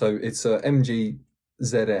 So it's a MG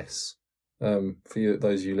ZS. For you,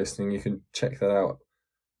 those of you listening, you can check that out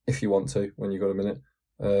if you want to when you've got a minute.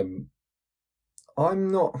 I'm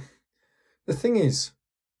not. The thing is,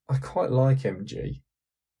 I quite like MG,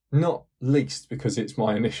 not least because it's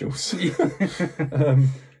my initials.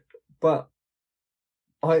 But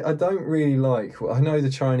I don't really like. I know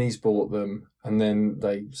the Chinese bought them and then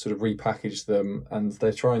they sort of repackaged them, and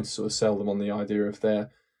they're trying to sort of sell them on the idea of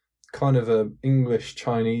they're kind of a English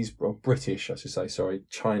Chinese or British, I should say, sorry,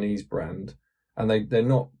 Chinese brand, and they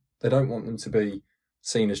don't want them to be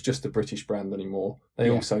seen as just a British brand anymore. They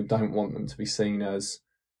Yeah. also don't want them to be seen as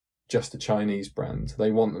just a Chinese brand.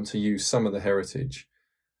 They want them to use some of the heritage,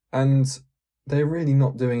 and they're really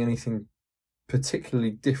not doing anything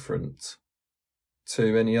particularly different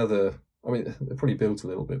to any other. I mean, they're probably built a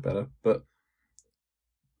little bit better, but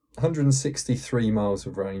 163 miles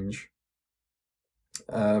of range.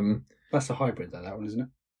 That's a hybrid, though, that one, isn't it?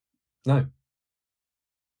 No,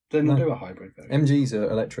 They don't No. do a hybrid version. MGs are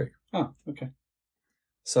electric. Oh, okay.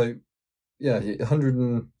 So, yeah,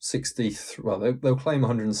 163. Well, they'll claim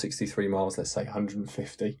 163 miles. Let's say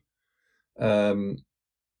 150.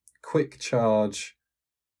 Quick charge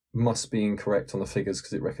must be incorrect on the figures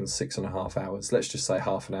because it reckons 6.5 hours. Let's just say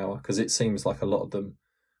half an hour, because it seems like a lot of them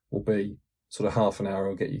will be sort of half an hour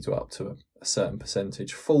will get you to up to a certain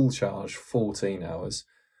percentage. Full charge, 14 hours.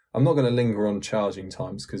 I'm not going to linger on charging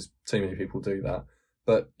times because too many people do that.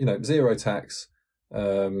 But, zero tax,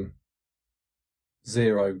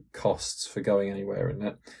 zero costs for going anywhere in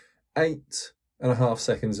it. 8.5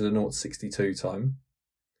 seconds at a 0 to 62 time.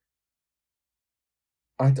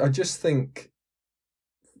 I just think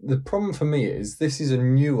the problem for me is this is a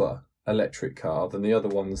newer electric car than the other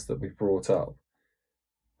ones that we've brought up.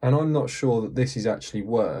 And I'm not sure that this is actually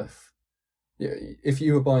worth... If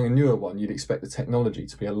you were buying a newer one, you'd expect the technology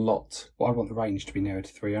to be a lot... Well, I want the range to be nearer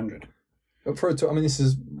to 300. But this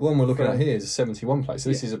is one we're looking at here is a 71 plate. So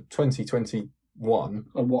this is a 2021.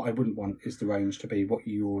 And what I wouldn't want is the range to be what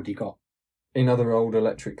you already got. In other old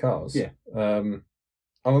electric cars. Yeah.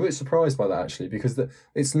 I'm a bit surprised by that, actually, because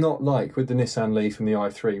it's not like with the Nissan Leaf and the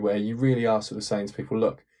i3 where you really are sort of saying to people,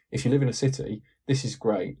 look, if you live in a city, this is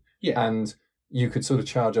great. Yeah. And you could sort of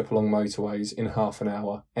charge up along motorways in half an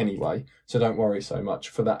hour anyway. So don't worry so much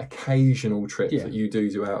for that occasional trip that you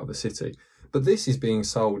do out of the city. But this is being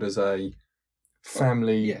sold as a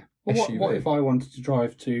family Well, SUV. what if I wanted to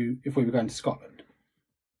drive if we were going to Scotland?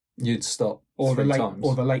 You'd stop Or three the Lake, times.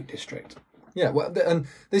 or the Lake District. Yeah, well, and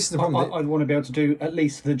this is the problem. I'd want to be able to do at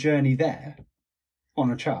least the journey there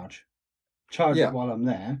on a charge. Charge it while I'm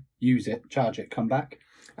there, use it, charge it, come back.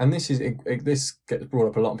 And this gets brought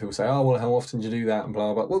up a lot, and people say, "Oh, well, how often do you do that?" and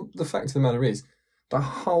blah blah. Well, the fact of the matter is, the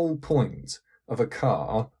whole point of a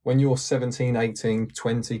car when you're 17, 18,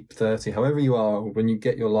 20, 30, however you are, when you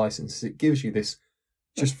get your license, it gives you this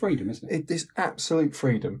Just freedom, isn't it? this absolute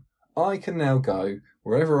freedom. I can now go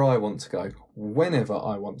wherever I want to go, whenever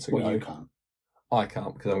I want to go. Well, you can't. I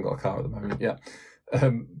can't because I haven't got a car at the moment. Yeah,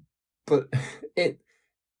 but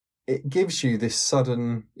it gives you this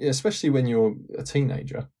sudden, especially when you're a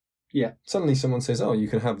teenager. Yeah. Suddenly, someone says, "Oh, you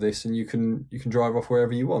can have this, and you can drive off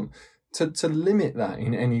wherever you want." To limit that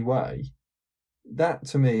in any way, that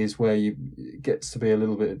to me is where it gets to be a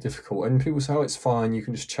little bit difficult. And people say, "Oh, it's fine. You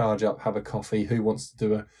can just charge up, have a coffee. Who wants to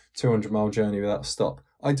do a 200-mile journey without a stop?"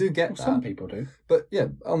 I do get that. Some people do. But yeah,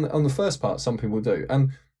 on the first part, some people do.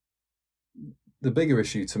 And the bigger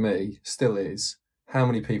issue to me still is how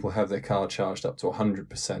many people have their car charged up to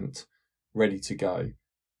 100% ready to go.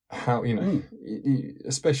 How,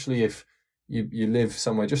 especially if you live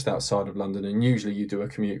somewhere just outside of London, and usually you do a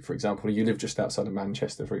commute, for example, you live just outside of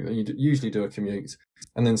Manchester, usually do a commute,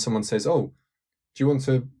 and then someone says, "Oh, do you want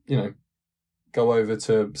to, go over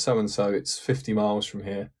to so and so. It's 50 miles from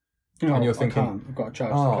here, No, and you're I thinking, can't. I've got to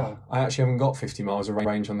charge the car. I actually haven't got 50 miles of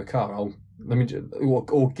range on the car. Or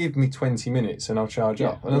give me 20 minutes and I'll charge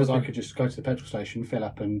up. Otherwise, I could just go to the petrol station, fill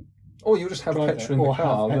up, and or you'll just have drive petrol it. in Or the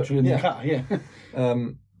car. have petrol in the car. Yeah.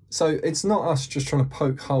 So it's not us just trying to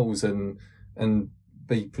poke holes and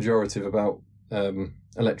be pejorative about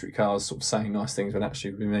electric cars, sort of saying nice things when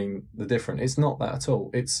actually we mean the different. It's not that at all.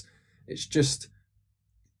 It's just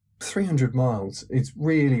 300 miles. It's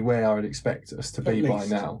really where I would expect us to be by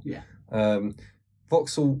now. Yeah.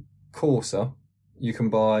 Vauxhall Corsa, you can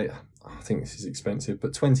buy. I think this is expensive,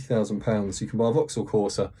 but £20,000. You can buy a Vauxhall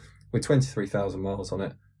Corsa with 23,000 miles on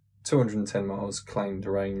it, 210 miles claimed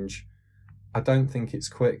range. I don't think it's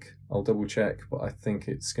quick. I'll double check, but I think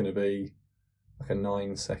it's going to be like a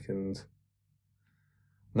 9-second.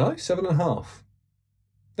 No, 7.5.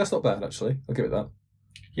 That's not bad, actually. I'll give it that.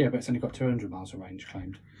 Yeah, but it's only got 200 miles of range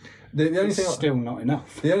claimed. The only It's thing still not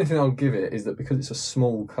enough. The only thing I'll give it is that because it's a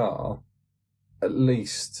small car, at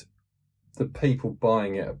least the people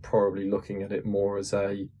buying it are probably looking at it more as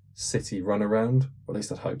a city runaround. Or at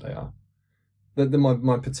least I'd hope they are.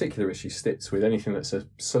 My particular issue sits with anything that's a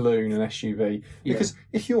saloon, an SUV, because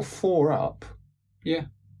if you're 4 up, Yeah.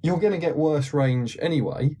 you're going to get worse range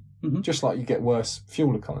anyway, Mhm. just like you get worse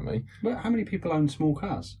fuel economy. But how many people own small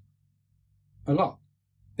cars? A lot.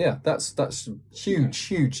 Yeah, that's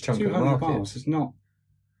huge chunk of the 200 market. miles is not.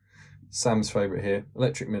 Sam's favourite here,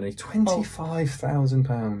 electric Mini,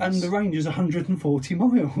 £25,000. And the range is 140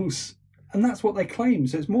 miles. And that's what they claim,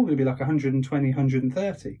 so it's more going to be like 120,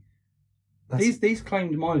 130. These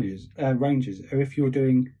claimed mileages, ranges are if you're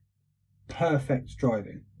doing perfect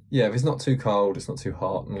driving. Yeah, if it's not too cold, it's not too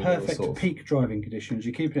hot. And all Perfect sort of, peak driving conditions.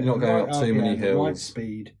 You keep it You're not going up too many hills. Right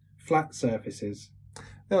speed, flat surfaces.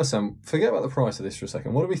 Now, Sam, forget about the price of this for a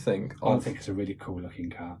second. What do we think? I think it's a really cool looking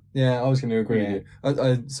car. Yeah, I was going to agree with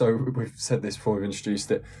you. So we've said this before we've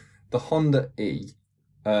introduced it. The Honda E,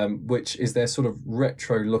 which is their sort of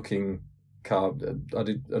retro-looking car. I'd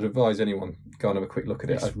advise anyone go and have a quick look at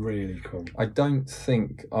it. It's really cool. I don't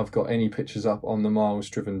think I've got any pictures up on the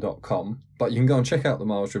milesdriven.com, but you can go and check out the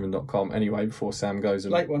milesdriven.com anyway before Sam goes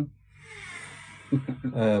and... Late one.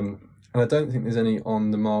 And I don't think there's any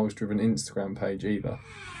on the Miles Driven Instagram page either.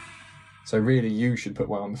 So really, you should put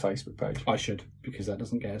one on the Facebook page. I should, because that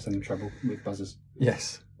doesn't get us any trouble with buzzers.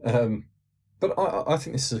 Yes. But I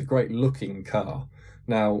think this is a great looking car.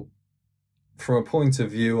 Now, from a point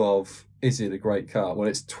of view of, is it a great car? Well,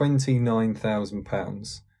 it's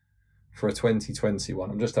 £29,000 for a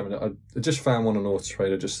 2021. I just found one on Auto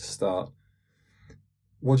Trader just to start.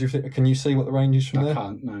 What do you think? Can you see what the range is from there? I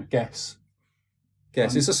can't, no. Guess.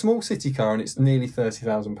 It's a small city car and it's nearly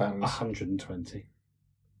 £30,000. 120.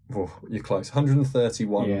 Oh, you're close.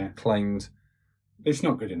 131 claimed. It's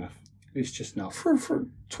not good enough. It's just not. For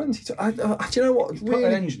 20... do you know what? Put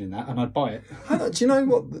an engine in that and I'd buy it. Do you know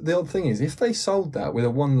what the odd thing is? If they sold that with a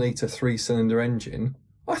 1 litre 3-cylinder engine,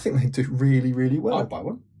 I think they'd do really, really well. I'd buy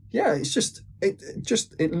one. Yeah, it's just...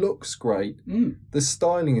 It looks great. Mm. The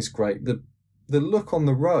styling is great. The look on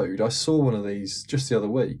the road, I saw one of these just the other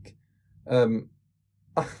week.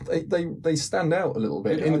 They stand out a little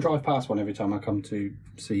bit. I drive past one every time I come to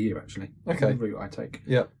see you, actually. Okay. The route I take.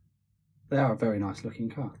 Yeah. They are a very nice looking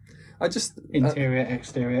car. Interior,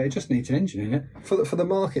 exterior, it just needs an engine in it. For the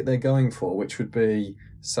market they're going for, which would be,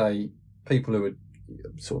 say, people who had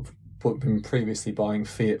sort of been previously buying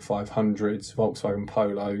Fiat 500s, Volkswagen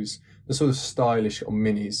Polos, the sort of stylish or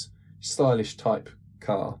minis, stylish type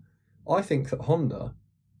car. I think that Honda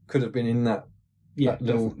could have been in that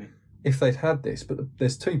little... Definitely. If they'd had this, but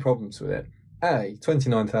there's 2 problems with it. A,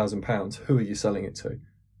 £29,000, who are you selling it to?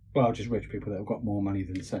 Well, just rich people that have got more money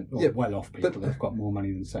than sense. Or well-off people that have got more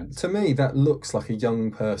money than sense. To me, that looks like a young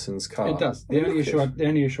person's car. It does. The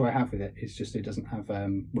only issue I have with it is just it doesn't have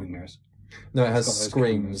wing mirrors. No, it has got those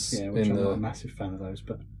screens. cameras, which I'm not a massive fan of those.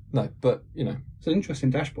 But no, but you know, it's an interesting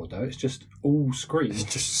dashboard though. It's just all screens.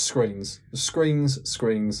 It's just screens.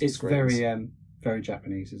 It's very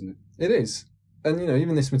Japanese, isn't it? It is. And, you know,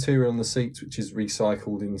 even this material on the seats, which is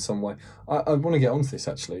recycled in some way. I want to get onto this,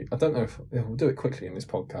 actually. I don't know if... We'll do it quickly in this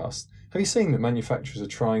podcast. Have you seen that manufacturers are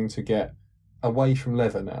trying to get away from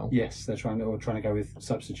leather now? Yes, they're trying to go with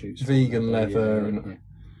substitutes. Vegan leather. Yeah.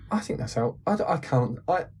 I think that's how... I can't...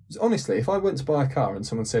 Honestly, if I went to buy a car and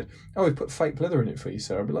someone said, oh, we've put fake leather in it for you,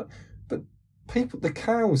 sir, I'd be like, but the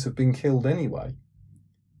cows have been killed anyway.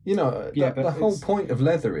 You know, the whole point of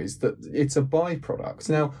leather is that it's a byproduct.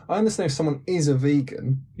 Now, I understand if someone is a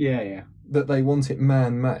vegan, that they want it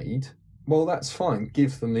man-made, well, that's fine.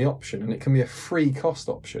 Give them the option, and it can be a free cost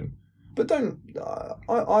option. But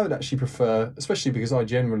I would actually prefer, especially because I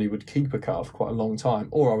generally would keep a car for quite a long time,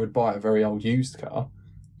 or I would buy a very old used car.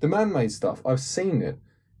 The man-made stuff, I've seen it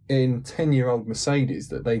in 10-year-old Mercedes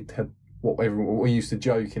that they had, what we used to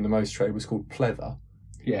joke in the most trade was called pleather.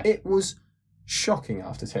 Yeah. It was shocking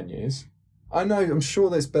after 10 years. I know, I'm sure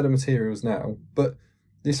there's better materials now, but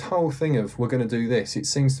this whole thing of we're going to do this, it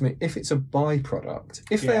seems to me, if it's a byproduct,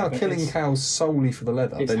 if they are killing cows solely for the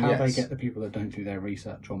leather, it's then how yes. they get the people that don't do their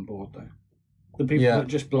research on board, though. The people that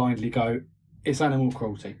just blindly go, it's animal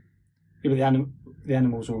cruelty. Yeah, but the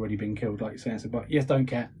animal's already been killed, like you say. But yes, don't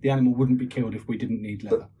care. The animal wouldn't be killed if we didn't need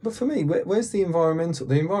leather. But for me, where's the environmental?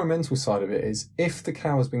 The environmental side of it is if the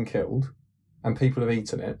cow has been killed and people have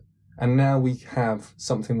eaten it, and now we have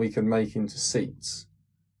something we can make into seats.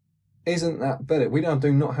 Isn't that better? We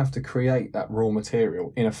do not have to create that raw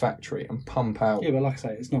material in a factory and pump out. Yeah, but like I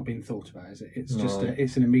say, it's not been thought about, is it? It's just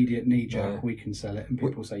it's an immediate knee jerk. No. We can sell it, and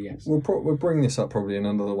people say yes. We'll bring this up probably in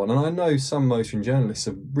another one. And I know some motoring journalists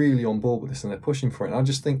are really on board with this and they're pushing for it. And I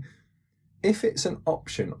just think if it's an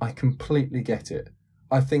option, I completely get it.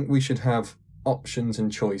 I think we should have options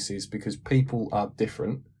and choices because people are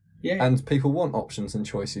different. Yeah. And people want options and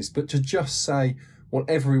choices. But to just say, well,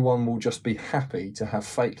 everyone will just be happy to have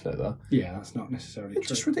fake leather. Yeah, that's not necessarily true. It's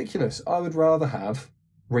just ridiculous. I would rather have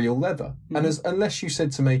real leather. Mm-hmm. And unless you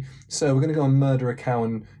said to me, so we're going to go and murder a cow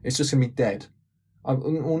and it's just going to be dead.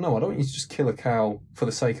 Well, no, I don't want you to just kill a cow for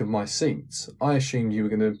the sake of my seats. I assumed you were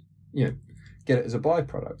going to, get it as a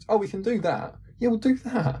byproduct. Oh, we can do that. Yeah, we'll do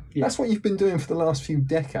that. Yeah. That's what you've been doing for the last few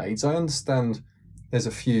decades. I understand there's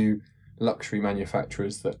a few luxury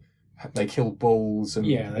manufacturers that they kill bulls and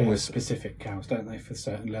they have specific cows, don't they, for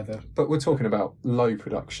certain leather? But we're talking about low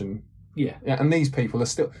production. Yeah, and these people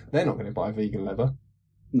they're not going to buy vegan leather.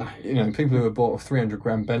 No. People who have bought a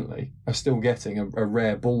 300-gram Bentley are still getting a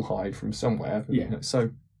rare bull hide from somewhere. Yeah. So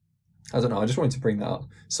I don't know. I just wanted to bring that up.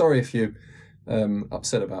 Sorry if you're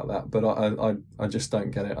upset about that, but I just don't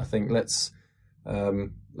get it. I think let's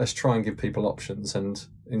try and give people options, and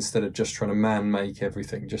instead of just trying to man-make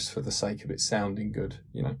everything just for the sake of it sounding good,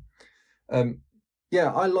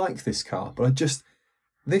 I like this car, but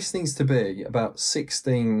this needs to be about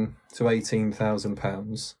 16 to 18,000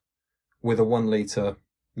 £18,000 with a 1 litre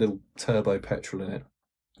little turbo petrol in it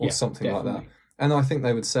or something definitely. like that. And I think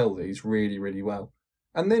they would sell these really, really well.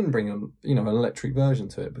 And then bring an electric version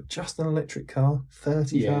to it, but just an electric car,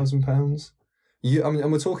 £30,000.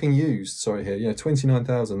 And we're talking used. Sorry, here,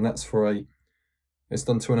 29,000. That's it's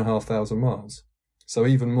done 2,500 miles, so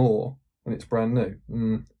even more when it's brand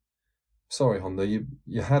new. Sorry, Honda, you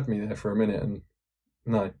had me there for a minute, and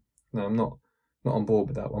no, I'm not on board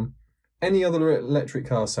with that one. Any other electric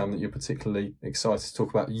cars, Sam, that you're particularly excited to talk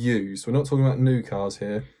about used? We're not talking about new cars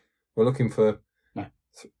here. We're looking for. No.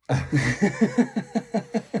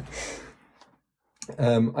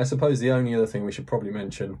 I suppose the only other thing we should probably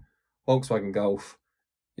mention, Volkswagen Golf.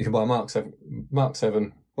 You can buy a Mark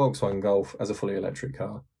 7 Volkswagen Golf as a fully electric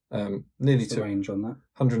car. Nearly What's the range on that?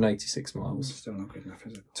 186 miles. Still not good enough,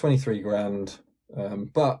 is it? 23 grand.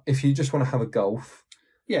 But if you just want to have a Golf,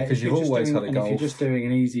 because you've always had a Golf. If you're just doing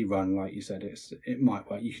an easy run, like you said, it might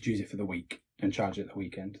work. You could use it for the week and charge it the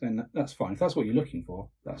weekend. Then that's fine. If that's what you're looking for,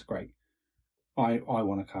 that's great. I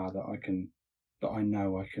want a car that I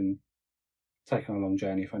know I can take on a long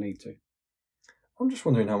journey if I need to. I'm just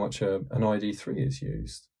wondering how much an ID3 is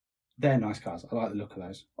used. They're nice cars. I like the look of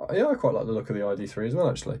those. Yeah, I quite like the look of the ID3 as well,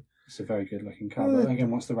 actually. It's a very good looking car. But again,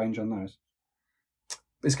 what's the range on those?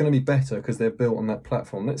 It's going to be better because they're built on that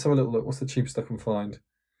platform. Let's have a little look. What's the cheapest I can find?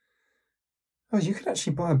 Oh, you could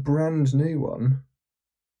actually buy a brand new one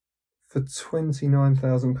for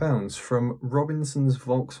 £29,000 from Robinson's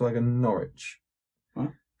Volkswagen Norwich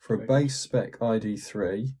for a base spec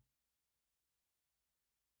ID3.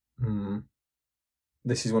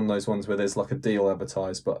 This is one of those ones where there's like a deal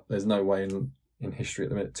advertised, but there's no way in history at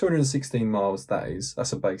the minute. 216 miles,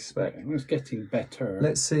 that's a base spec. Okay, well, it's getting better.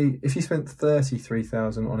 Let's see, if you spent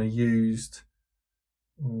 33,000 on a used,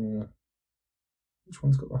 which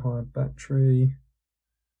one's got the higher battery?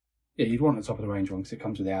 Yeah, you'd want the top of the range one because it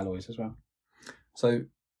comes with the alloys as well. So,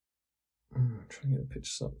 I'm trying to get the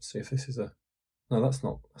pictures up, see if this is no, that's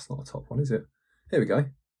not a top one, is it? Here we go.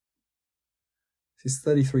 This is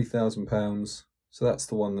 £33,000. So that's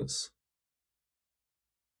the one that's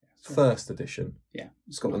first edition. Yeah.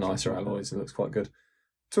 It's got the nicer alloys. It looks quite good.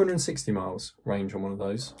 260 miles range on one of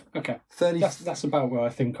those. Okay. That's about where I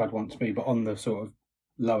think I'd want to be, but on the sort of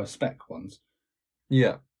lower spec ones.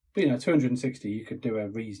 Yeah. But 260, you could do a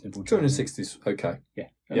reasonable. 260 is okay. Yeah.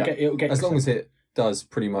 It'll get as long as it does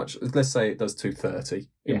pretty much. Let's say it does 230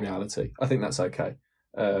 in reality. I think that's okay.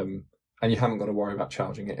 And and you haven't got to worry about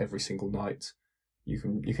charging it every single night. You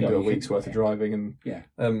can Yeah, do a you week's can- worth of driving, and Yeah.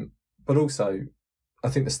 but also, I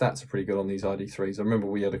think the stats are pretty good on these ID3s. I remember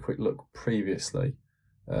we had a quick look previously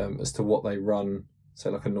as to what they run, say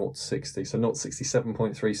like a 0 to 60. So 0 to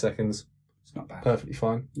 67.3 seconds, It's not bad. perfectly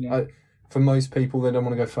fine. Yeah. For most people, they don't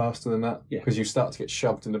want to go faster than that Yeah. because you start to get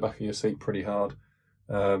shoved in the back of your seat pretty hard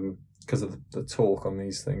because of the torque on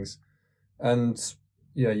these things. And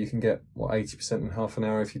yeah, you can get 80% in half an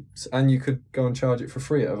hour and you could go and charge it for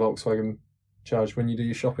free at a Volkswagen charge when you do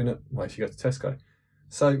your shopping if you go to Tesco.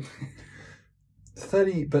 So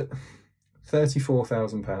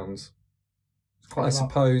 £34,000. Quite a I lot.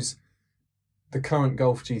 suppose the current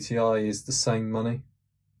Golf GTI is the same money,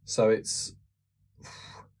 so it's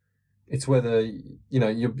whether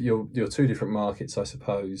you're two different markets. I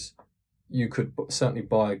suppose you could certainly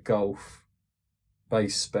buy a Golf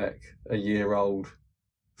base spec a year old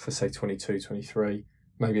for say 22, 23,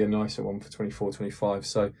 maybe a nicer one for 24, 25.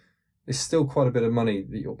 So it's still quite a bit of money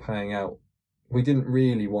that you're paying out. We didn't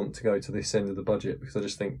really want to go to this end of the budget because I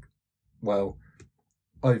just think, well,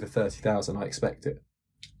 over 30,000, I expect it.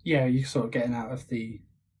 Yeah, you're sort of getting out of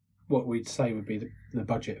what we'd say would be the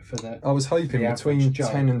budget for the. I was hoping The between average Joe.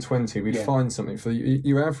 10 and 20 we'd Yeah. find something for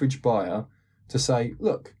your average buyer to say,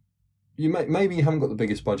 look, maybe you haven't got the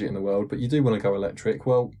biggest budget in the world, but you do want to go electric.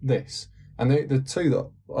 Well, this. And the two that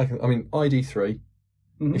ID3,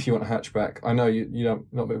 Mhm. if you want a hatchback. I know you don't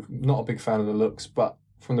not a big fan of the looks, but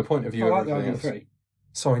from the point of view I of like the everything ID3. else,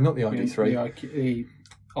 sorry, not the ID3. The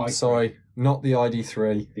i3. Sorry, not the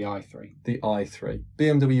ID3. The i3. The i3,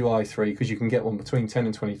 BMW i3, because you can get one between £10,000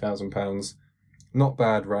 and £20,000. Not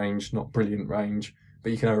bad range, not brilliant range,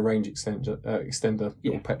 but you can have a range extender,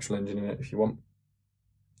 Yeah. little petrol engine in it if you want.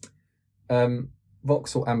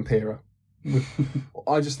 Vauxhall Ampera.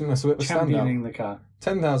 I just think that's a bit of a standout. Championing the car.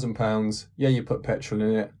 £10,000. Yeah, you put petrol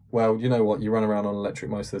in it. Well, you know what? You run around on electric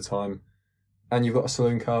most of the time, and you've got a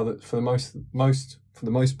saloon car that, for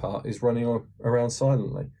the most part, is running around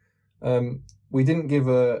silently. We didn't give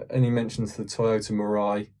any mention to the Toyota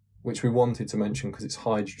Mirai, which we wanted to mention because it's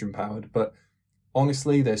hydrogen powered. But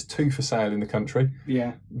honestly, there's 2 for sale in the country.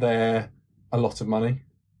 Yeah. They're a lot of money,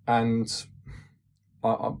 and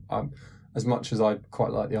I'm as much as I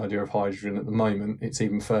quite like the idea of hydrogen at the moment, it's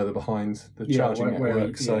even further behind the charging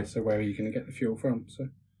network. So where are you going to get the fuel from? So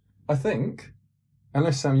I think,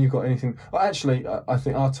 unless Sam, you've got anything. Well, actually, I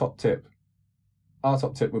think our top tip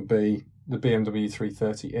would be the BMW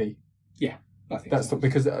 330e. I think That's so.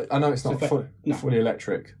 because I know it's not No. fully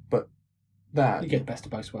electric, but that You get the best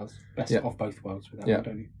of both worlds. Best Yeah. of both worlds with that Yeah. one,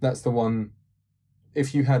 don't you? that's the one.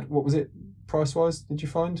 If you had, what was it price wise? Did you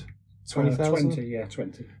find 20,000? 20, yeah,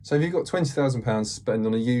 20. So if you've got £20,000 to spend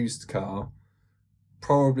on a used car,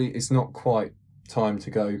 probably it's not quite time to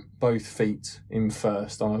go both feet in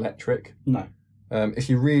first on electric. No. If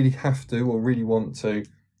you really have to or really want to,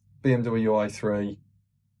 BMW i3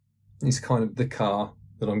 is kind of the car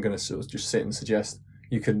that I'm going to sort of just sit and suggest.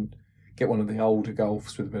 You can get one of the older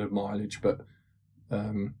Golfs with a bit of mileage, but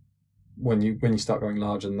when you start going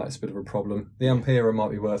larger than that, it's a bit of a problem. The Ampera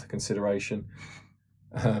might be worth a consideration,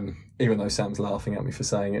 even though Sam's laughing at me for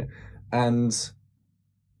saying it. And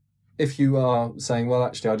if you are saying, well,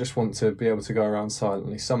 actually, I just want to be able to go around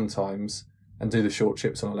silently sometimes and do the short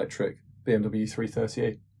trips on electric, BMW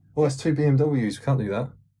 330e. Well, that's 2 BMWs. We can't do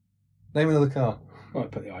that. Name another car. Well, I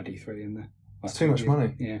put the ID3 in there. It's too much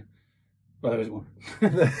money. Yeah. Well, there is one.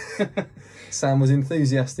 Sam was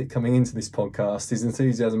enthusiastic coming into this podcast. His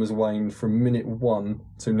enthusiasm has waned from minute 1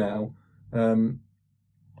 to now.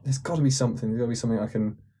 There's got to be something. There's got to be something I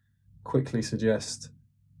can quickly suggest.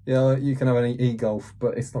 Yeah, you can have an e-Golf,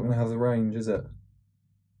 but it's not going to have the range, is it?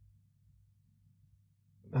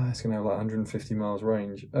 It's going to have like 150 miles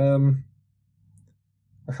range.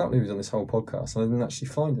 I can't believe he was on this whole podcast and I didn't actually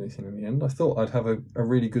find anything in the end. I thought I'd have a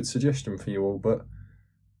really good suggestion for you all, but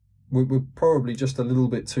we're probably just a little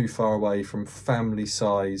bit too far away from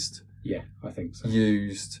family-sized, Yeah, I think so.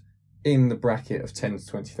 used, in the bracket of 10 to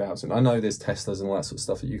 20,000. I know there's Teslas and all that sort of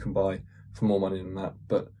stuff that you can buy for more money than that,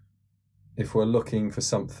 but if we're looking for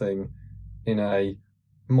something in a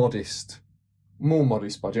more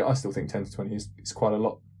modest budget, I still think 10 to 20 is quite a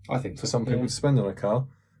lot I think for so, some people yeah. to spend on a car.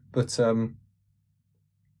 But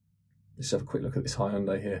let's have a quick look at this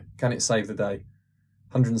Hyundai here. Can it save the day?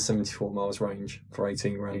 174 miles range for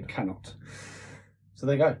 18 grand. It cannot. So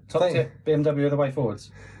there you go. Top Thank- tip, BMW are the way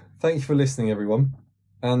forwards. Thank you for listening, everyone.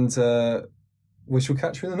 And we shall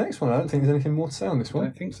catch you in the next one. I don't think there's anything more to say on this I one.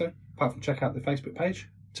 don't think so. Apart from check out the Facebook page.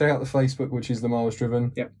 Check out the Facebook, which is The Miles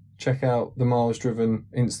Driven. Yep. Check out The Miles Driven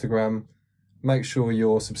Instagram. Make sure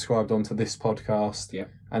you're subscribed onto this podcast. Yep.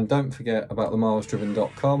 And don't forget about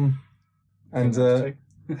themilesdriven.com. And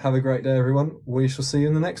have a great day, everyone. We shall see you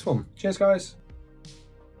in the next one. Cheers, guys.